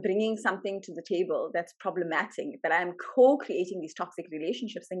I am bringing something to the table that's problematic, that I'm co-creating these toxic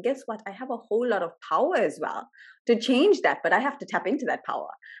relationships, then guess what? I have a whole lot of power as well to change that. But I have to tap into that power.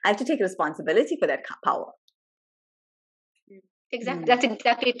 I have to take responsibility for that power. Exactly. That's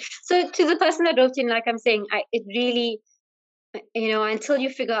exactly it. So to the person that wrote in, like I'm saying, it really, until you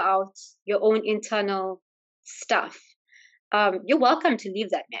figure out your own internal stuff, you're welcome to leave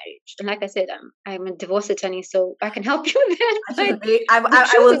that marriage. And like I said, I'm a divorce attorney, so I can help you with that.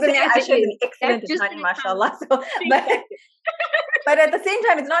 I will say Aisha is an excellent attorney, mashallah. So, but at the same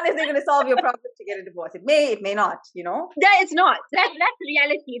time, it's not necessarily going to solve your problem to get a divorce. It may not, It's not. That's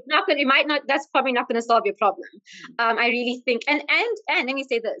reality. It's not going. It might not. That's probably not going to solve your problem. I really think, and let me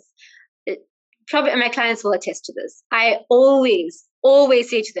say this. Probably my clients will attest to this. I always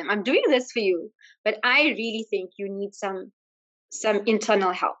say to them, I'm doing this for you, but I really think you need some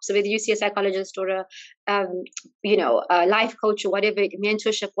internal help. So whether you see a psychologist or a life coach or whatever,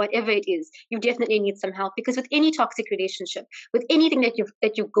 mentorship, whatever it is, you definitely need some help, because with any toxic relationship, with anything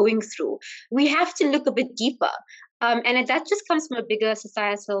that you're going through, we have to look a bit deeper. And that just comes from a bigger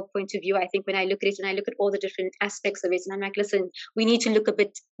societal point of view. I think when I look at it and I look at all the different aspects of it, and I'm like, listen, we need to look a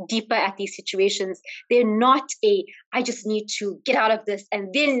bit deeper at these situations. They're not I just need to get out of this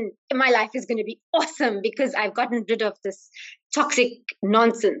and then my life is going to be awesome because I've gotten rid of this toxic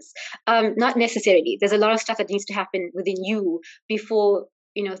nonsense. Not necessarily. There's a lot of stuff that needs to happen within you before,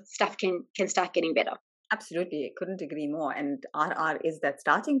 stuff can start getting better. Absolutely. I couldn't agree more. And RR is that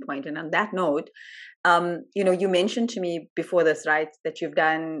starting point. And on that note, you mentioned to me before this, right, that you've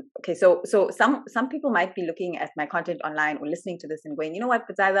done, okay, so some people might be looking at my content online or listening to this and going, you know what,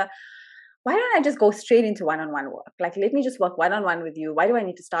 Fazaida, why don't I just go straight into one-on-one work? Like, let me just work one-on-one with you. Why do I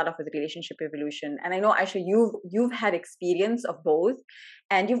need to start off with Relationship Revolution? And I know, Aisha, you've had experience of both,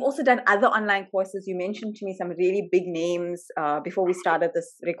 and you've also done other online courses. You mentioned to me some really big names before we started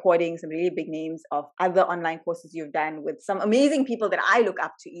this recording, some really big names of other online courses you've done with some amazing people that I look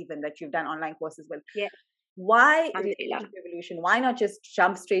up to, even that you've done online courses with. Yeah. Why Relationship Revolution? Why not just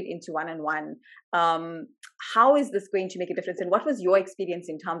jump straight into one-on-one? How is this going to make a difference? And what was your experience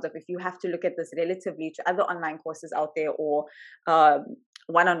in terms of, if you have to look at this relatively to other online courses out there or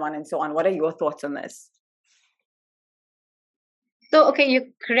one-on-one and so on? What are your thoughts on this? So, okay, you're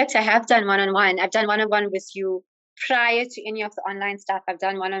correct. I have done one-on-one. I've done one-on-one with you prior to any of the online stuff. I've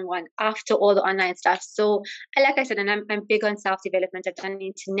done one-on-one after all the online stuff. So, like I said, and I'm big on self-development. I've done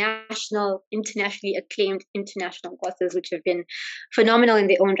internationally acclaimed international courses, which have been phenomenal in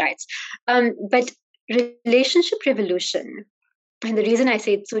their own rights. But Relationship Revolution, and the reason I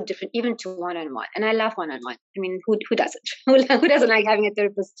say it's so different, even to one-on-one, and I love one-on-one. I mean, who doesn't? Who doesn't like having a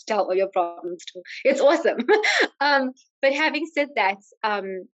therapist to tell all your problems to? It's awesome. But having said that,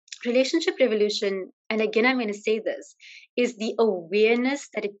 Relationship Revolution, and again, I'm going to say this, is the awareness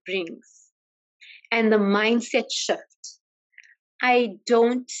that it brings and the mindset shift. I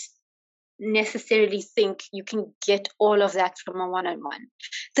don't necessarily think you can get all of that from a one-on-one.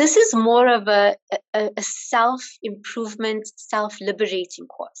 This is more of a self-improvement, self-liberating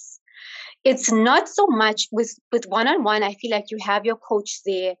course. It's not so much with one-on-one. I feel like you have your coach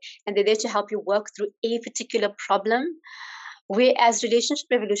there and they're there to help you work through a particular problem. Whereas Relationship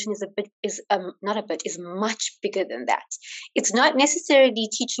Revolution is much bigger than that. It's not necessarily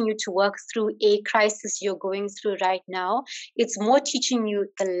teaching you to work through a crisis you're going through right now. It's more teaching you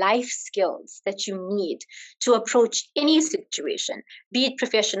the life skills that you need to approach any situation, be it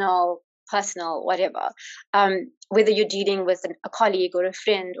professional, personal, whatever. Whether you're dealing with a colleague or a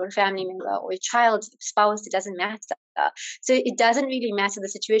friend or a family member or a child, spouse, it doesn't matter. So it doesn't really matter the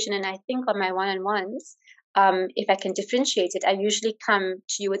situation. And I think on my one-on-ones, if I can differentiate it, I usually come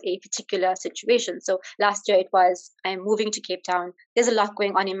to you with a particular situation. So last year it was, I'm moving to Cape Town. There's a lot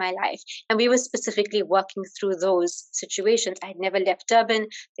going on in my life. And we were specifically working through those situations. I had never left Durban.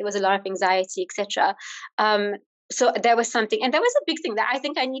 There was a lot of anxiety, etc. So there was something, and that was a big thing that I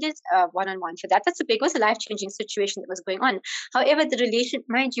think I needed one-on-one for that. It was a life-changing situation that was going on. However, the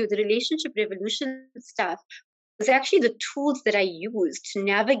Relationship Revolution stuff was actually the tools that I used to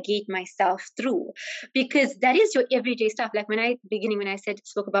navigate myself through, because that is your everyday stuff. Like when I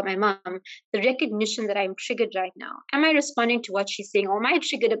spoke about my mom, the recognition that I'm triggered right now. Am I responding to what she's saying, or am I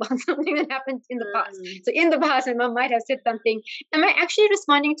triggered about something that happened in the past? So in the past, my mom might have said something. Am I actually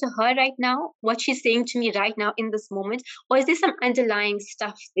responding to her right now, what she's saying to me right now in this moment? Or is there some underlying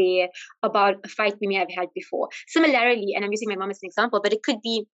stuff there about a fight we may have had before? Similarly, and I'm using my mom as an example, but it could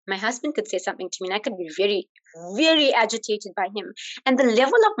be my husband could say something to me and I could be very, very agitated by him. And the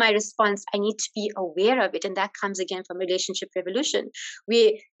level of my response, I need to be aware of it. And that comes again from Relationship Revolution,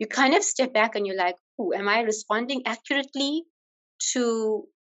 where you kind of step back and you're like, oh, am I responding accurately to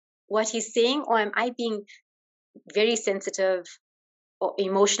what he's saying? Or am I being very sensitive or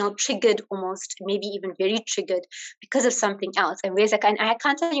emotional, triggered almost, maybe even very triggered because of something else? And whereas I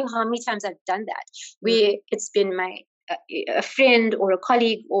can't tell you how many times I've done that, where it's been my a friend or a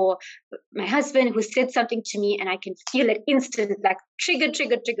colleague or my husband who said something to me, and I can feel it instant, like trigger.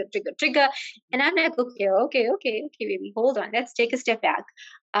 And I'm like, okay, baby, hold on. Let's take a step back.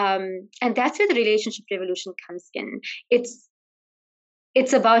 And that's where the relationship revolution comes in.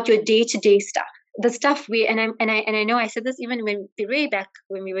 It's about your day-to-day stuff. The stuff I know I said this even when way back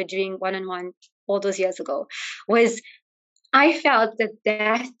when we were doing one-on-one all those years ago, was I felt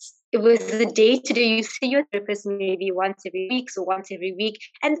that it was the day-to-day. You see your therapist maybe once every week, so once every week,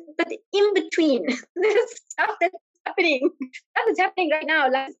 but in between, there's stuff that's happening. Stuff is happening right now.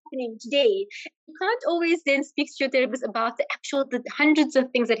 Life is happening today. You can't always then speak to your therapist about the hundreds of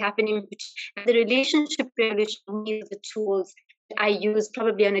things that happen in between. The relationship revolution needs the tools I use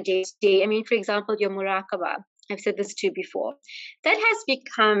probably on a day-to-day. I mean, for example, your muraqabah. I've said this to you before. That has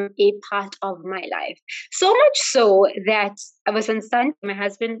become a part of my life. So much so that I was on Sunday, my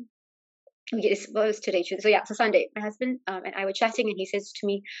husband, yes, well, it was today, so yeah, so Sunday, my husband and I were chatting, and he says to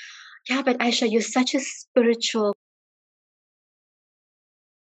me, yeah, but Aisha, you're such a spiritual.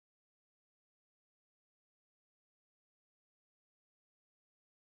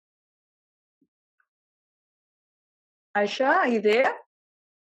 Aisha, are you there?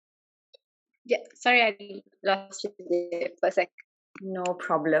 Yeah, sorry, I lost you there for a sec. No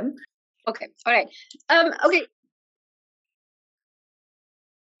problem. Okay, all right. Okay.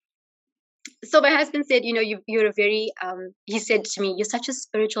 So my husband said, you're a very, he said to me, you're such a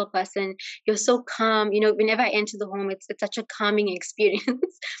spiritual person. You're so calm. Whenever I enter the home, it's such a calming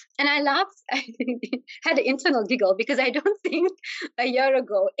experience. And I laughed. I had an internal giggle because I don't think a year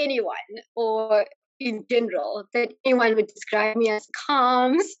ago anyone or in general that anyone would describe me as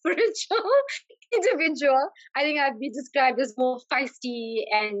calm, spiritual individual. I think I'd be described as more feisty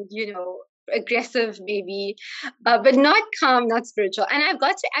and, aggressive maybe, but not calm, not spiritual. And I've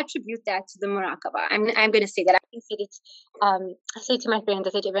got to attribute that to the muraqabah. I'm going to say that. I can say it. I say to my friends, I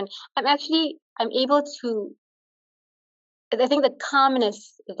say to everyone, I'm able to. I think the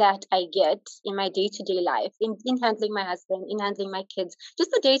calmness that I get in my day-to-day life, in handling my husband, in handling my kids,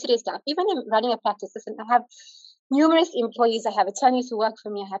 just the day-to-day stuff. Even in running a practice, listen, I have numerous employees. I have attorneys who work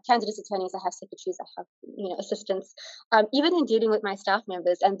for me. I have candidate attorneys. I have secretaries. I have assistants. Even in dealing with my staff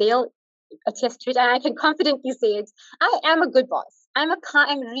members, and they'll attest to it, and I can confidently say it. I am a good boss. I'm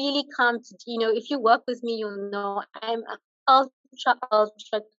really calm. If you work with me, you'll know I'm ultra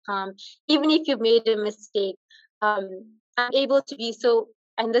calm. Even if you've made a mistake, I'm able to be so.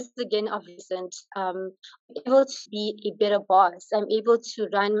 And this is again of recent. I'm able to be a better boss. I'm able to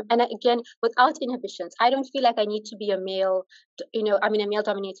run, and again without inhibitions. I don't feel like I need to be a male. I'm in a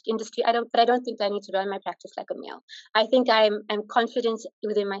male-dominated industry. But I don't think I need to run my practice like a male. I think I'm confident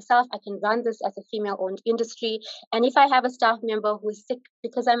within myself. I can run this as a female-owned industry. And if I have a staff member who is sick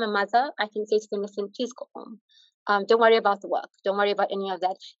because I'm a mother, I can say to them, listen, please go home. Don't worry about the work. Don't worry about any of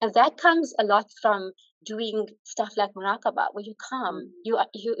that. And that comes a lot from doing stuff like muraqabah, where you calm. You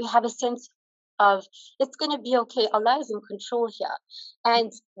have a sense of it's going to be okay. Allah is in control here.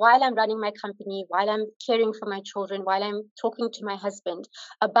 And while I'm running my company, while I'm caring for my children, while I'm talking to my husband,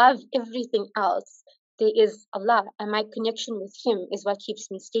 above everything else, there is Allah, and my connection with Him is what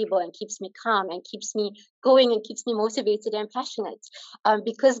keeps me stable and keeps me calm and keeps me going and keeps me motivated and passionate.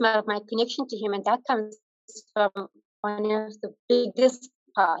 Because my connection to Him, and that comes from one of the biggest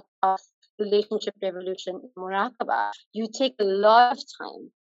part of relationship revolution, muraqabah. You take a lot of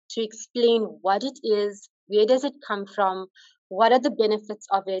time to explain what it is, where does it come from, what are the benefits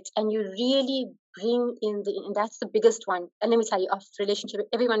of it, and you really bring in and that's the biggest one. And let me tell you, of relationship,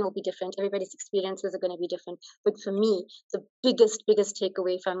 everyone will be different. Everybody's experiences are going to be different. But for me, the biggest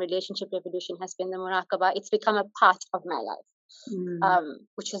takeaway from relationship revolution has been the muraqabah. It's become a part of my life,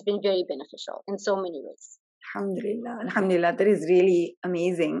 which has been very beneficial in so many ways. Alhamdulillah, that is really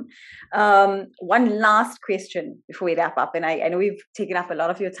amazing. One last question before we wrap up, and I know we've taken up a lot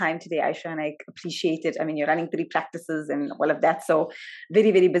of your time today, Aisha, and I appreciate it. I mean, you're running 3 practices and all of that, so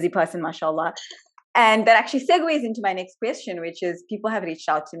very, very busy person, mashallah. And that actually segues into my next question, which is people have reached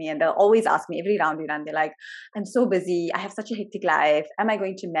out to me and they'll always ask me every round we run, they're like, I'm so busy. I have such a hectic life. Am I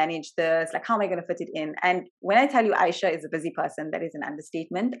going to manage this? Like, how am I going to fit it in? And when I tell you Aisha is a busy person, that is an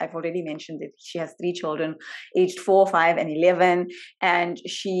understatement. I've already mentioned it. She has 3 children, aged 4, 5, and 11. And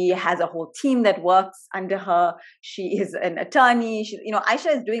she has a whole team that works under her. She is an attorney.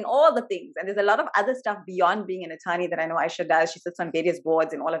 Aisha is doing all the things. And there's a lot of other stuff beyond being an attorney that I know Aisha does. She sits on various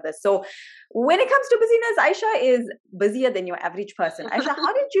boards and all of this. So when it comes to busyness, Aisha is busier than your average person. Aisha,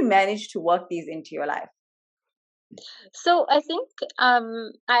 how did you manage to work these into your life? So I think I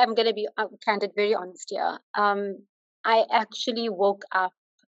am going to be candid, very honest here. I actually woke up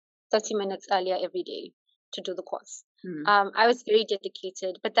 30 minutes earlier every day to do the course. I was very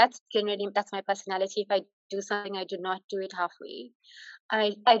dedicated, but that's my personality. If I do something, I do not do it halfway.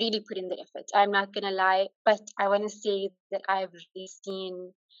 I really put in the effort. I'm not gonna lie, but I want to say that I've really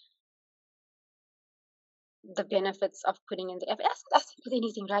seen the benefits of putting in the effort. That's with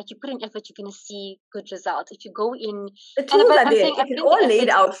anything, right? You put in effort, you're gonna see good results. If you go in, The tools but are I'm there. saying I It is put in all the laid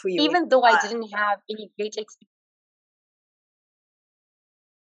effort, out for you. even though I didn't have any great experience.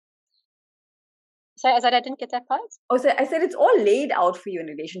 Sorry, I didn't get that part. Oh, so I said it's all laid out for you in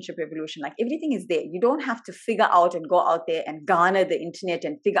Relationship Revolution. Like everything is there. You don't have to figure out and go out there and garner the internet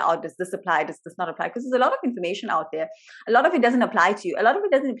and figure out, does this apply? Does this not apply? Because there's a lot of information out there. A lot of it doesn't apply to you. A lot of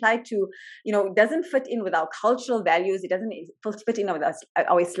it doesn't apply to, it doesn't fit in with our cultural values. It doesn't fit in with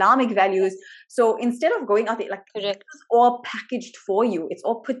our Islamic values. So instead of going out there, like Correct. it's all packaged for you. It's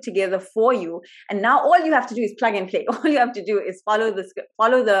all put together for you. And now all you have to do is plug and play. All you have to do is follow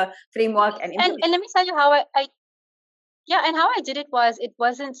the framework and implement. And let me tell you how and how I did it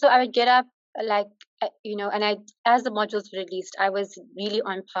wasn't so I would get up like and as the modules were released, I was really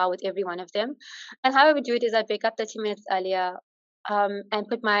on par with every one of them. And how I would do it is I'd wake up 30 minutes earlier, and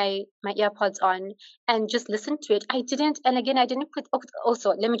put my earpods on and just listen to it. I didn't put,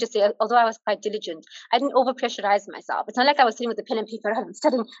 also let me just say, although I was quite diligent, I didn't over pressurize myself. It's not like I was sitting with a pen and paper and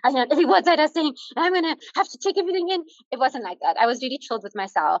studying, every word that I was saying, I'm gonna have to take everything in. It wasn't like that. I was really chilled with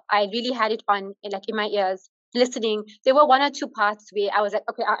myself. I really had it on in my ears, listening. There were one or two parts where I was like,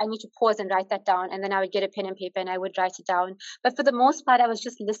 okay, I need to pause and write that down, and then I would get a pen and paper and I would write it down. But for the most part, I was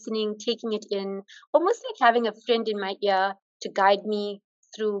just listening, taking it in, almost like having a friend in my ear to guide me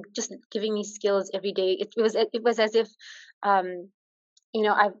through, just giving me skills every day. It was as if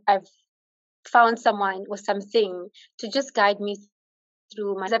I've found someone or something to just guide me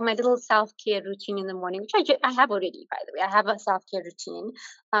through my little self-care routine in the morning, which I have already, by the way. I have a self-care routine.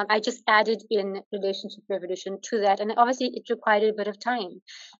 I just added in Relationship Revolution to that, and obviously it required a bit of time.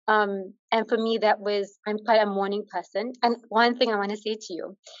 And for me, I'm quite a morning person. And one thing I want to say to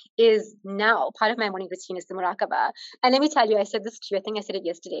you is, now part of my morning routine is the muraqabah. And let me tell you, I said this to you, I think I said it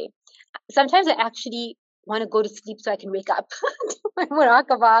yesterday. Sometimes I actually want to go to sleep so I can wake up to my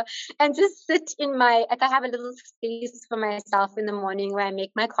muraqabah and just sit in I have a little space for myself in the morning where I make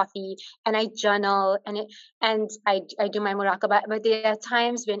my coffee and I journal and I do my muraqabah. But there are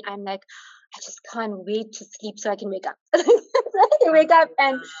times when I'm like, I just can't wait to sleep so I can wake up. So I can wake up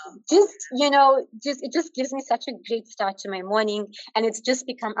and it just gives me such a great start to my morning. And it's just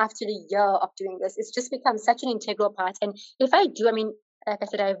become, after a year of doing this, it's just become such an integral part. And if I do, like I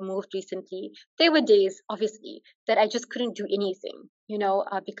said, I've moved recently. There were days, obviously, that I just couldn't do anything,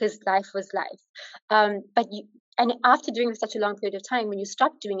 because life was life. And after doing such a long period of time, when you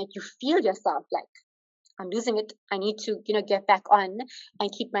stop doing it, you feel yourself like, I'm losing it. I need to, get back on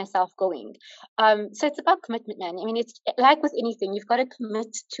and keep myself going. So it's about commitment, man. It's like with anything, you've got to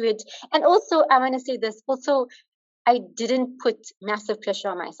commit to it. And also, I want to say this. Also, I didn't put massive pressure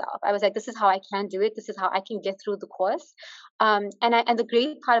on myself. I was like, this is how I can do it. This is how I can get through the course. And the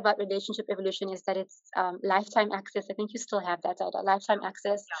great part about Relationship Evolution is that it's lifetime access. I think you still have that, Ida, lifetime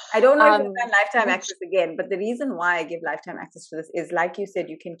access. I don't know if you've done lifetime access again, but the reason why I give lifetime access to this is, like you said,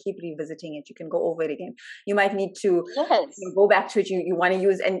 you can keep revisiting it. You can go over it again. You might need to go back to it. You want to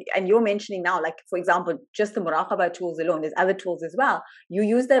use, and you're mentioning now, like, for example, just the muraqabah tools alone. There's other tools as well. You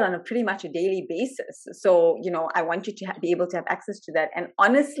use that on a pretty much a daily basis. So, I want you to be able to have access to that. And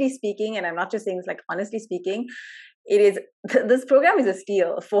honestly speaking, and I'm not just saying this, like, honestly speaking, this program is a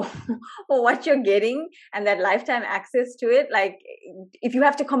steal for what you're getting, and that lifetime access to it. Like, if you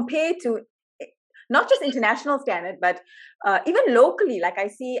have to compare to not just international standard, but even locally, like I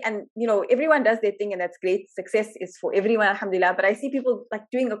see, and everyone does their thing, and that's great. Success is for everyone, alhamdulillah. But I see people like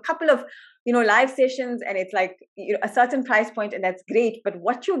doing a couple of live sessions, and it's like a certain price point, and that's great. But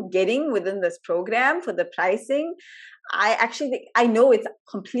what you're getting within this program for the pricing, I know it's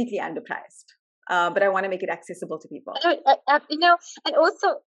completely underpriced. But I want to make it accessible to people. And also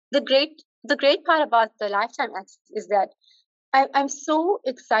the great part about the lifetime access is that I'm so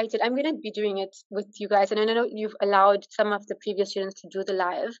excited. I'm going to be doing it with you guys. And I know you've allowed some of the previous students to do the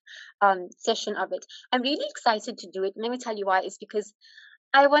live session of it. I'm really excited to do it. And let me tell you why. It's because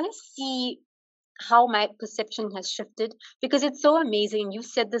I want to see how my perception has shifted, because it's so amazing. You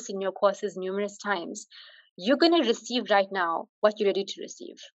said this in your courses numerous times. You're going to receive right now what you're ready to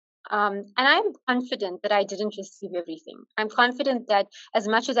receive. And I'm confident that I didn't receive everything. I'm confident that as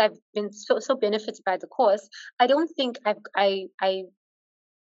much as I've been so benefited by the course, I don't think I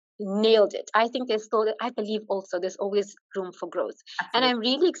nailed it. I think I believe also there's always room for growth. Absolutely. And I'm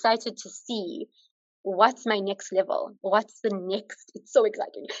really excited to see what's my next level? What's the next? It's so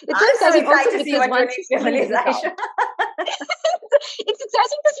exciting. It's so I'm so exciting also excited to see because what your once next you level see is, results, Aisha. it's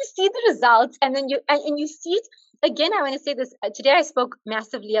exciting because you see the results, and then and you see it again. I want to say this today. I spoke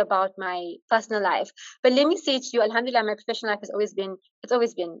massively about my personal life, but let me say to you, Alhamdulillah, my professional life has always been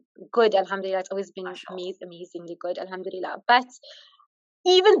good. Alhamdulillah, it's always been amazingly good. Alhamdulillah, but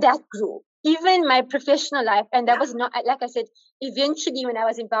even that grew. Even my professional life, and that was not, like I said, eventually when I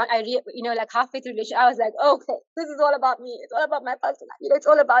was inbound, like halfway through relationship, I was like, okay, this is all about me. It's all about my personal life. It's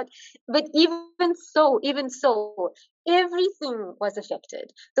all about, but even so, everything was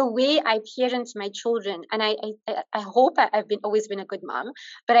affected. The way I parent my children, and I hope I've always been a good mom,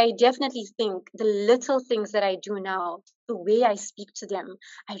 but I definitely think the little things that I do now, the way I speak to them,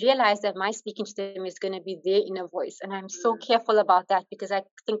 I realize that my speaking to them is going to be their inner voice. And I'm so careful about that because I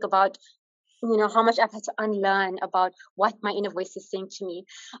think about, how much I've had to unlearn about what my inner voice is saying to me.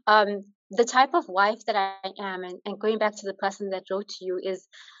 The type of wife that I am, and going back to the person that wrote to you, is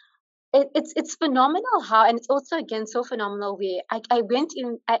it's phenomenal how, and it's also again so phenomenal where I went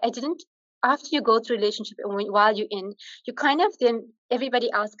in, I didn't, after you go through a relationship and while you're in, you kind of then,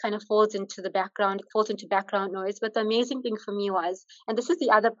 everybody else kind of falls into background noise. But the amazing thing for me was, and this is the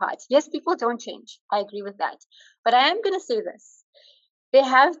other part, yes, people don't change. I agree with that. But I am going to say this. There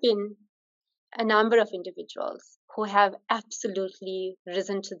have been a number of individuals who have absolutely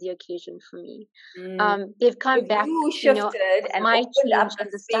risen to the occasion for me. They've come back, You shifted and my opened change up and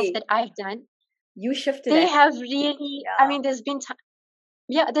the the stuff space. that I've done. You shifted. They have really, yeah. I mean, there's been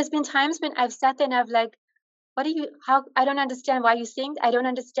times when I've sat there and I've like, I don't understand why you're saying, I don't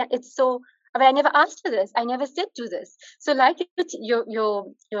understand. It's so, but I never asked for this. I never said do this. So like the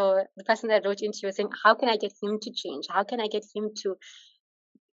person that wrote into you was saying, how can I get him to change? How can I get him to,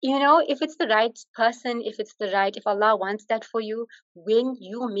 if it's the right person, if Allah wants that for you, when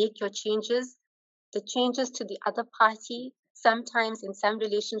you make your changes, the changes to the other party, sometimes in some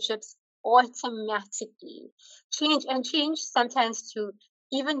relationships, automatically change sometimes to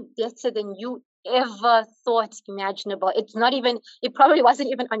even better than you ever thought imaginable. It probably wasn't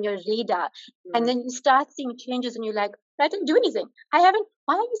even on your radar. And then you start seeing changes and you're like, I didn't do anything. Why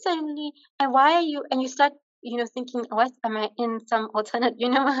are you suddenly, and why are you, and you start thinking, what am I in some alternate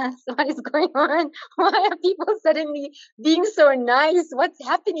universe? What is going on? Why are people suddenly being so nice? What's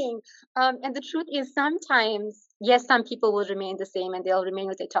happening? And the truth is, sometimes, yes, some people will remain the same and they'll remain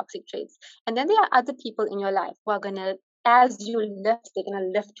with their toxic traits. And then there are other people in your life who are gonna, as you lift, they're gonna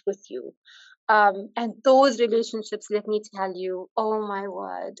lift with you. And those relationships, let me tell you, oh my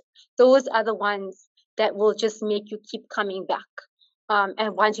word, those are the ones that will just make you keep coming back.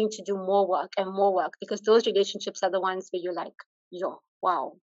 And wanting to do more work and more work, because those relationships are the ones where you're like, yo,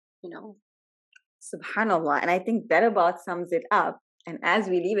 wow, Subhanallah. And I think that about sums it up. And as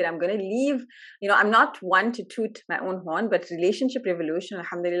we leave it, I'm going to leave, I'm not one to toot my own horn, but Relationship Revolution,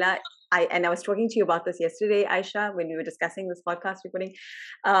 alhamdulillah. I was talking to you about this yesterday, Aisha, when we were discussing this podcast recording.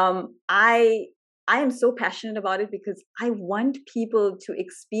 I am so passionate about it because I want people to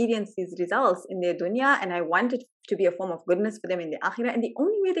experience these results in their dunya, and I want it to be a form of goodness for them in the akhirah. And the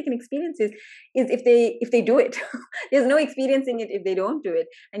only way they can experience is if they do it. There's no experiencing it if they don't do it.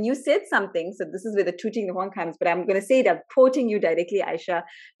 And you said something, so this is where the tooting the horn comes, but I'm going to say it, I'm quoting you directly, Aisha.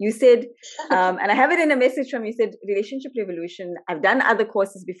 You said, and I have it in a message from you, said, Relationship Revolution. I've done other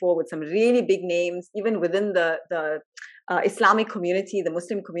courses before with some really big names, even within the Islamic community, the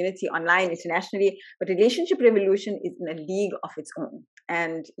Muslim community, online, internationally. But Relationship Revolution is in a league of its own.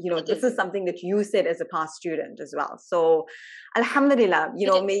 And, this is something that you said as a past student as well. So, alhamdulillah,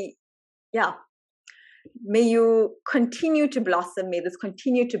 may you continue to blossom. May this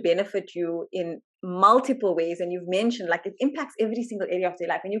continue to benefit you in multiple ways. And you've mentioned, like, it impacts every single area of their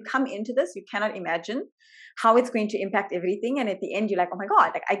life. When you come into this, you cannot imagine how it's going to impact everything. And at the end, you're like, oh my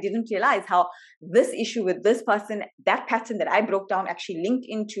God, like, I didn't realize how this issue with this person, that pattern that I broke down, actually linked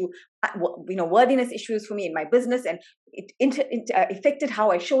into, worthiness issues for me in my business. And it affected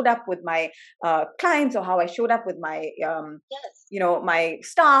how I showed up with my clients, or how I showed up with my, my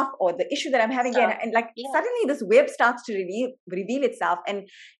staff, or the issue that I'm having. And suddenly this web starts to reveal itself. And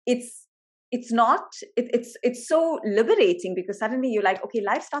it's so liberating, because suddenly you're like, okay,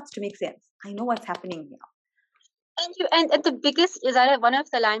 life starts to make sense. I know what's happening here. And the biggest is that one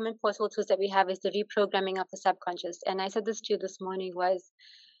of the alignment portal tools that we have is the reprogramming of the subconscious. And I said this to you this morning, was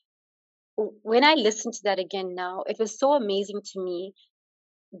when I listened to that again now, it was so amazing to me,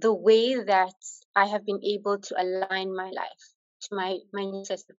 the way that I have been able to align my life to my new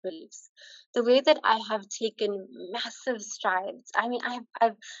set of beliefs, the way that I have taken massive strides. I mean,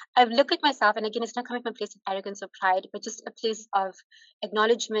 I've looked at myself, and again, it's not coming from a place of arrogance or pride, but just a place of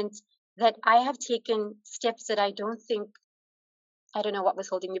acknowledgement that I have taken steps that I don't know what was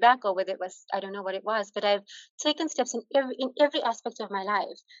holding me back, or whether it was, I don't know what it was, but I've taken steps in every aspect of my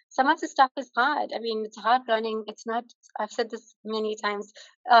life. Some of the stuff is hard. I mean, it's hard running. It's not, I've said this many times.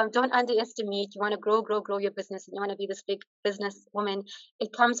 Don't underestimate. You want to grow your business, and you want to be this big business woman.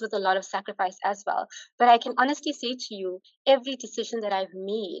 It comes with a lot of sacrifice as well. But I can honestly say to you, every decision that I've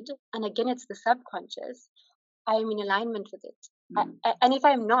made, and again, it's the subconscious, I am in alignment with it. And if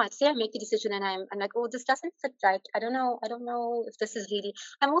I'm not, say I make a decision and I'm like, oh, this doesn't fit right. I don't know if this is really,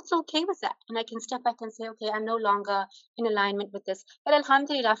 I'm also okay with that. And I can step back and say, okay, I'm no longer in alignment with this. But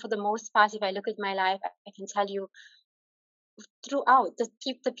alhamdulillah, for the most part, if I look at my life, I can tell you throughout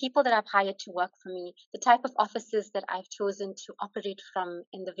the people that I've hired to work for me, the type of offices that I've chosen to operate from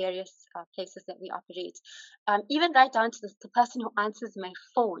in the various places that we operate, even right down to the person who answers my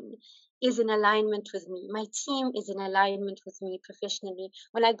phone is in alignment with me. My team is in alignment with me professionally.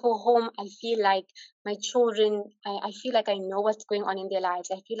 When I go home, I feel like my children, I feel like I know what's going on in their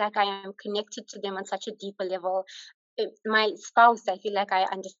lives. I feel like I am connected to them on such a deeper level. My spouse, I feel like I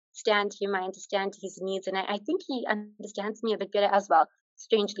understand him, I understand his needs, and I think he understands me a bit better as well,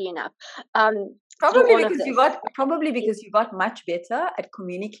 strangely enough. Probably because you got much better at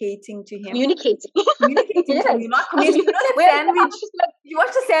communicating to him. Communicating yes. To him. You're not communicating. You know that sandwich? You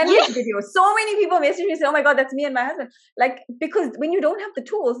watch the sandwich video. So many people message me say, oh my God, that's me and my husband. Like, because when you don't have the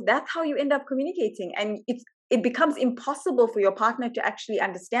tools, that's how you end up communicating. And it becomes impossible for your partner to actually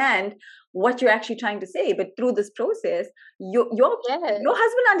understand what you're actually trying to say. But through this process, your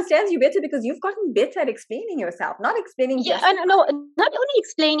husband understands you better because you've gotten better at explaining yourself, not explaining. Yeah, no, not only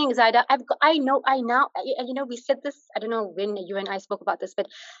explaining, Zaida. I now, we said this. I don't know when you and I spoke about this, but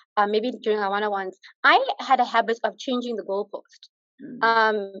maybe during our one-on-ones, I had a habit of changing the goalpost.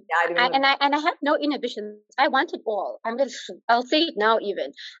 I have no inhibitions. I want it all. I'll say it now.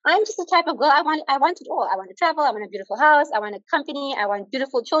 Even I'm just the type of girl. I want it all. I want to travel. I want a beautiful house. I want a company. I want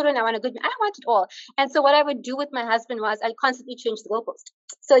beautiful children. I want a good. I want it all. And so what I would do with my husband was I constantly change the goalpost.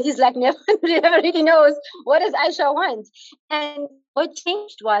 So he's like never really knows what does Aisha want. And what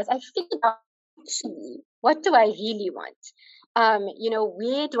changed was I figured out actually what do I really want.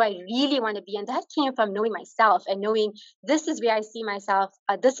 Where do I really want to be? And that came from knowing myself and knowing this is where I see myself.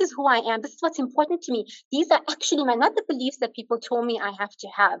 This is who I am. This is what's important to me. These are actually not the beliefs that people told me I have to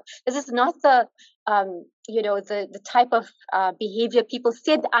have. This is not the type of behavior people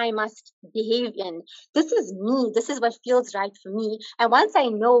said I must behave in. This is me. This is what feels right for me. And once I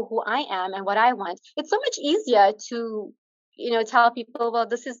know who I am and what I want, it's so much easier to tell people, well,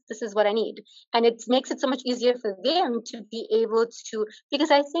 this is what I need. And it makes it so much easier for them to be able to, because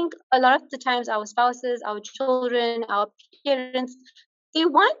I think a lot of the times our spouses, our children, our parents, they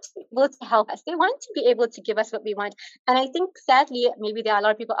want to be able to help us. They want to be able to give us what we want. And I think sadly, maybe there are a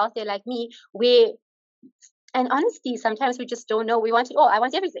lot of people out there like me and honestly, sometimes we just don't know. We want it all. I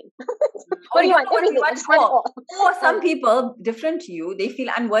want everything. What do you want? Everything. I just want it all. Or some people different to you, they feel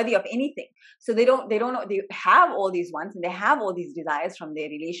unworthy of anything. So they don't know. They have all these wants and they have all these desires from their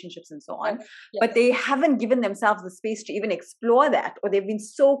relationships and so on. Yes. But they haven't given themselves the space to even explore that, or they've been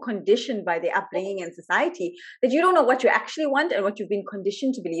so conditioned by their upbringing and society that you don't know what you actually want and what you've been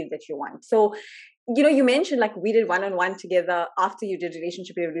conditioned to believe that you want. So you mentioned like we did one-on-one together after you did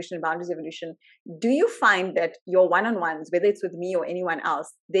Relationship Revolution and Boundaries Evolution. Do you find that your one-on-ones, whether it's with me or anyone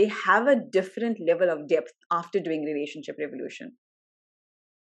else, they have a different level of depth after doing Relationship Revolution?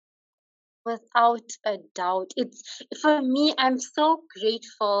 Without a doubt. It's for me, I'm so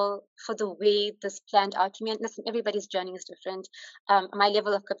grateful for the way this planned out to me. And listen, everybody's journey is different. My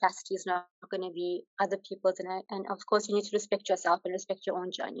level of capacity is not going to be other people's, and of course you need to respect yourself and respect your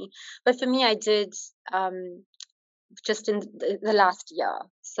own journey. But for me, I did just in the last year.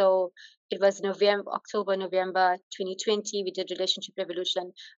 So it was October, November 2020, we did Relationship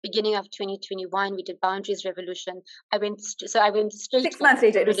Revolution. Beginning of 2021, we did Boundaries Revolution. I went straight. 6 months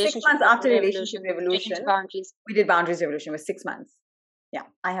later. It was 6 months after Relationship Revolution. Boundaries. We did Boundaries Revolution. It was 6 months. Yeah,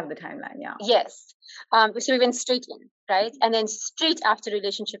 I have the timeline. Yeah. Yes. So we went straight in, right? And then straight after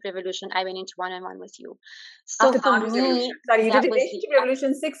Relationship Revolution, I went into one-on-one with you. So after Boundaries Revolution. Sorry, you did Relationship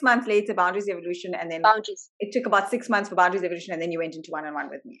Revolution 6 months later, Boundaries Revolution, and then Boundaries. It took about 6 months for Boundaries Revolution, and then you went into one-on-one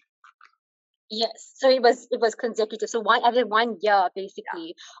with me. Yes. So it was consecutive. So after 1 year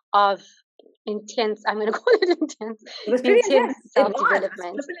basically of intense, I'm going to call it intense. It was pretty intense. Self-development.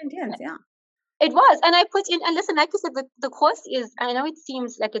 It was intense, yeah. It was. And I put in, and listen, like you said, the course is, I know it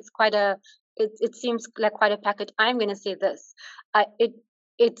seems like it's it seems like quite a package. I'm going to say this.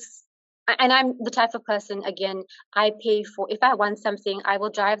 And I'm the type of person, again, I pay for, if I want something, I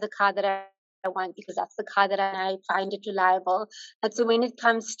will drive the car that I want because that's the car that I find it reliable. And so when it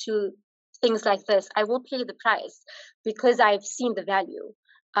comes to things like this, I will pay the price because I've seen the value.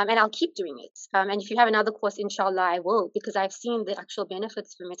 And I'll keep doing it. And if you have another course, inshallah, I will, because I've seen the actual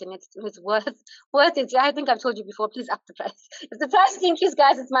benefits from it, and it's worth it. I think I've told you before. Please up the price. If the price is increased,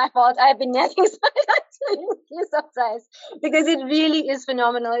 guys, it's my fault. I've been nagging so to increase the price because it really is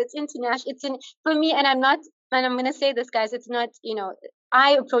phenomenal. It's international. For me, and I'm going to say this, guys. It's not,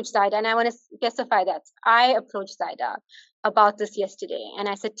 I approached Zaida, and I want to specify that I approached Zaida about this yesterday, and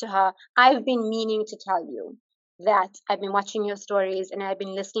I said to her, I've been meaning to tell you that I've been watching your stories and I've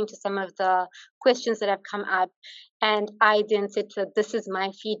been listening to some of the questions that have come up. And I then said to her, this is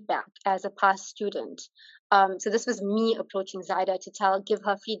my feedback as a past student. So this was me approaching Zaida to give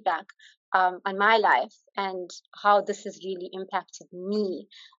her feedback on my life and how this has really impacted me.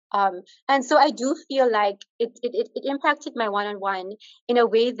 And so I do feel like it impacted my one-on-one in a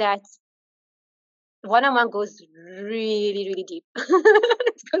way that one-on-one goes really, really deep.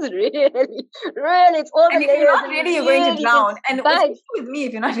 It goes really, really. It's all the layers. If you're not ready, you're going to drown. And especially with me,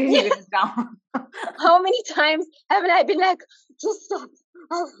 if you're not ready, you're going to drown. How many times haven't I been like, just stop?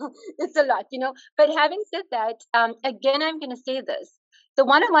 It's a lot, But having said that, again, I'm going to say this. The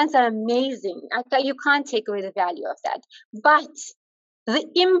one-on-ones are amazing. You can't take away the value of that. But the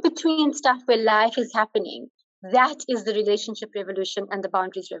in-between stuff where life is happening, that is the relationship revolution and the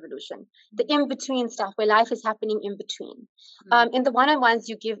boundaries revolution. The in-between stuff where life is happening in between. In the one-on-ones,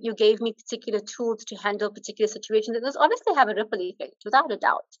 you gave me particular tools to handle particular situations. And those obviously have a ripple effect, without a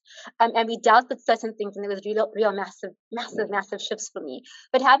doubt. And we dealt with certain things, and there was real massive shifts for me.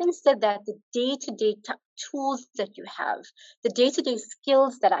 But having said that, the day-to-day tools that you have, the day-to-day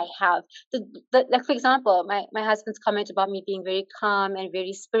skills that I have, like for example, my husband's comment about me being very calm and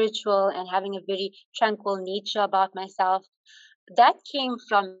very spiritual and having a very tranquil nature about myself, that came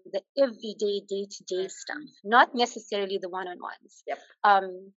from the everyday, day-to-day stuff, not necessarily the one-on-ones. Yep.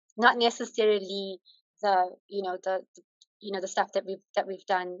 Not necessarily the stuff that we've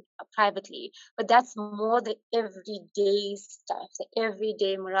done privately, but that's more the everyday stuff, the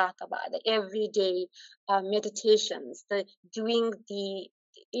everyday muraqabah, the everyday meditations, the doing the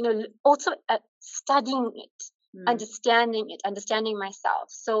also studying it, understanding myself.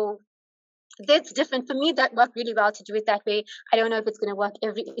 So that's different for me. That worked really well to do it that way. I don't know if it's going to work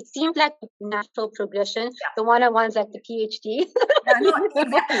it seemed like natural progression. Yeah. The one-on-ones like the PhD. Yeah, no,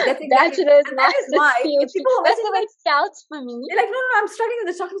 exactly. That's exactly. Bachelor's, that is why that's the way it felt for me. They're like, no, I'm struggling with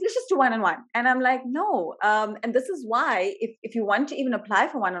this topic. Let's just do one-on-one. And I'm like, no. And this is why if you want to even apply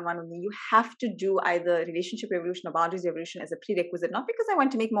for one-on-one with me, you have to do either Relationship Revolution or Boundaries Revolution as a prerequisite. Not because I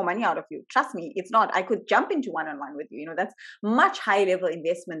want to make more money out of you. Trust me, it's not. I could jump into one-on-one with you. That's much higher level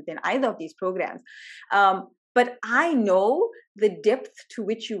investment than either of these programs. But I know the depth to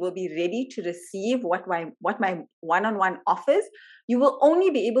which you will be ready to receive what my one-on-one offers. You will only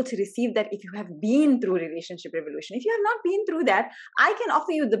be able to receive that if you have been through Relationship Revolution. If you have not been through that, I can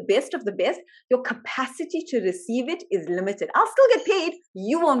offer you the best of the best. Your capacity to receive it is limited. I'll still get paid.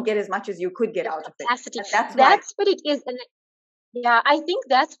 You won't get as much as you could get out of it. That's what it is. And yeah, I think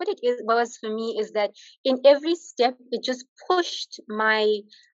that's what it was for me, is that in every step, it just pushed my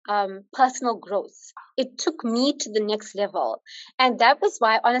personal growth. It took me to the next level. And that was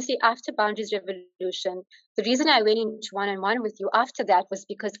why, honestly, after Boundaries Revolution, the reason I went into one-on-one with you after that was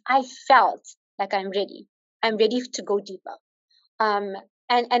because I felt like I'm ready. I'm ready to go deeper.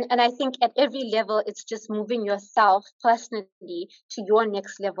 And I think at every level, it's just moving yourself personally to your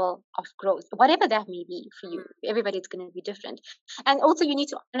next level of growth, whatever that may be for you. Everybody's going to be different. And also, you need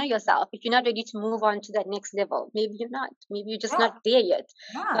to honor yourself. If you're not ready to move on to that next level, maybe you're not. Maybe you're just not there yet.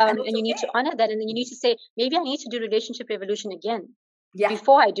 And you need to honor that. And then you need to say, maybe I need to do Relationship Revolution again. Yeah.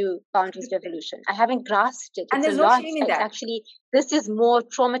 Before I do Boundaries Revolution. I haven't grasped it. And it's there's a no lot. shame in that. Actually, this is more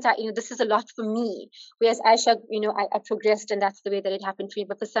traumatizing. This is a lot for me. Whereas Aisha, I progressed and that's the way that it happened for me.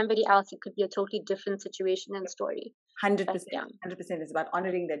 But for somebody else, it could be a totally different situation and story. 100%. 100% is about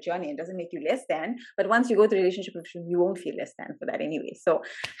honoring that journey. It doesn't make you less than. But once you go through Relationship Revolution, you won't feel less than for that anyway. So,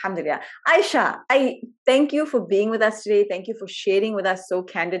 alhamdulillah. Aisha, I thank you for being with us today. Thank you for sharing with us so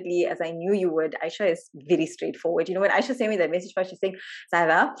candidly as I knew you would. Aisha is very straightforward. When Aisha sent me that message first, she's saying,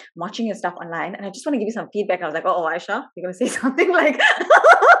 Zaida, I'm watching your stuff online and I just want to give you some feedback. And I was like, oh, Aisha, you're going to say something like... That's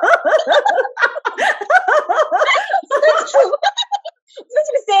true. What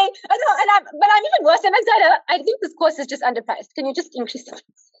you say? But I'm even worse. I'm like, Zaida, I think this course is just underpriced. Can you just increase it?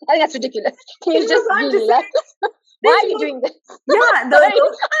 I think that's ridiculous. Can you just be like, why are you doing this? Yeah, I'm so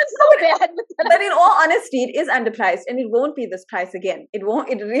bad with that. But in all honesty, it is underpriced and it won't be this price again. It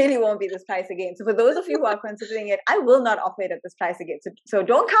really won't be this price again. So for those of you who are considering it, I will not offer it at this price again. So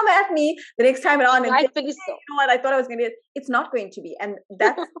don't come at me the next time around and say, hey, you know what, I thought I was going to be. It's not going to be. And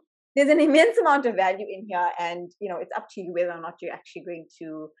that's there's an immense amount of value in here, and it's up to you whether or not you're actually going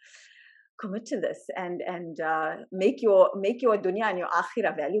to commit to this and make your dunya and your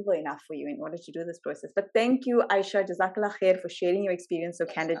akhirah valuable enough for you in order to do this process. But thank you, Aisha, Jazakallah khair, for sharing your experience so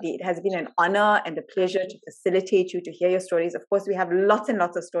candidly. It has been an honor and a pleasure to facilitate you, to hear your stories. Of course, we have lots and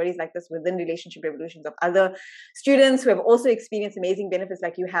lots of stories like this within Relationship Revolutions of other students who have also experienced amazing benefits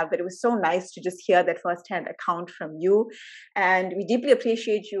like you have, but it was so nice to just hear that firsthand account from you, and we deeply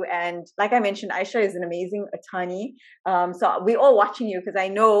appreciate you. And like I mentioned, Aisha is an amazing attorney, so we're all watching you, because I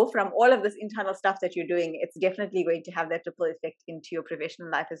know from all of this internal stuff that you're doing, it's definitely going to have that ripple effect into your professional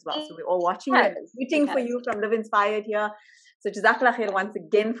life as well. So we're all watching you and rooting for you from Live Inspired here. So Jazakallah khair once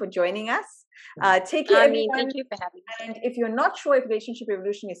again for joining us. Take care, everyone. Thank you for having me. And if you're not sure if Relationship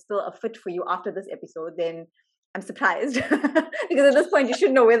Revolution is still a fit for you after this episode, then I'm surprised because at this point you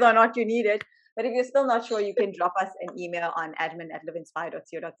should know whether or not you need it. But if you're still not sure, you can drop us an email on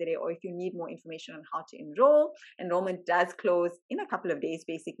admin@liveinspire.co.za, or if you need more information on how to enroll. Enrollment does close in a couple of days,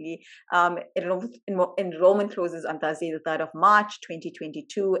 basically. Enrollment closes on Thursday, the 3rd of March,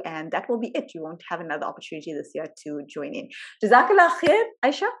 2022, and that will be it. You won't have another opportunity this year to join in. Jazakallah khair,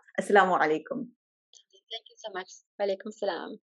 Aisha. Assalamu alaikum. Thank you so much. Wa alaikum salam.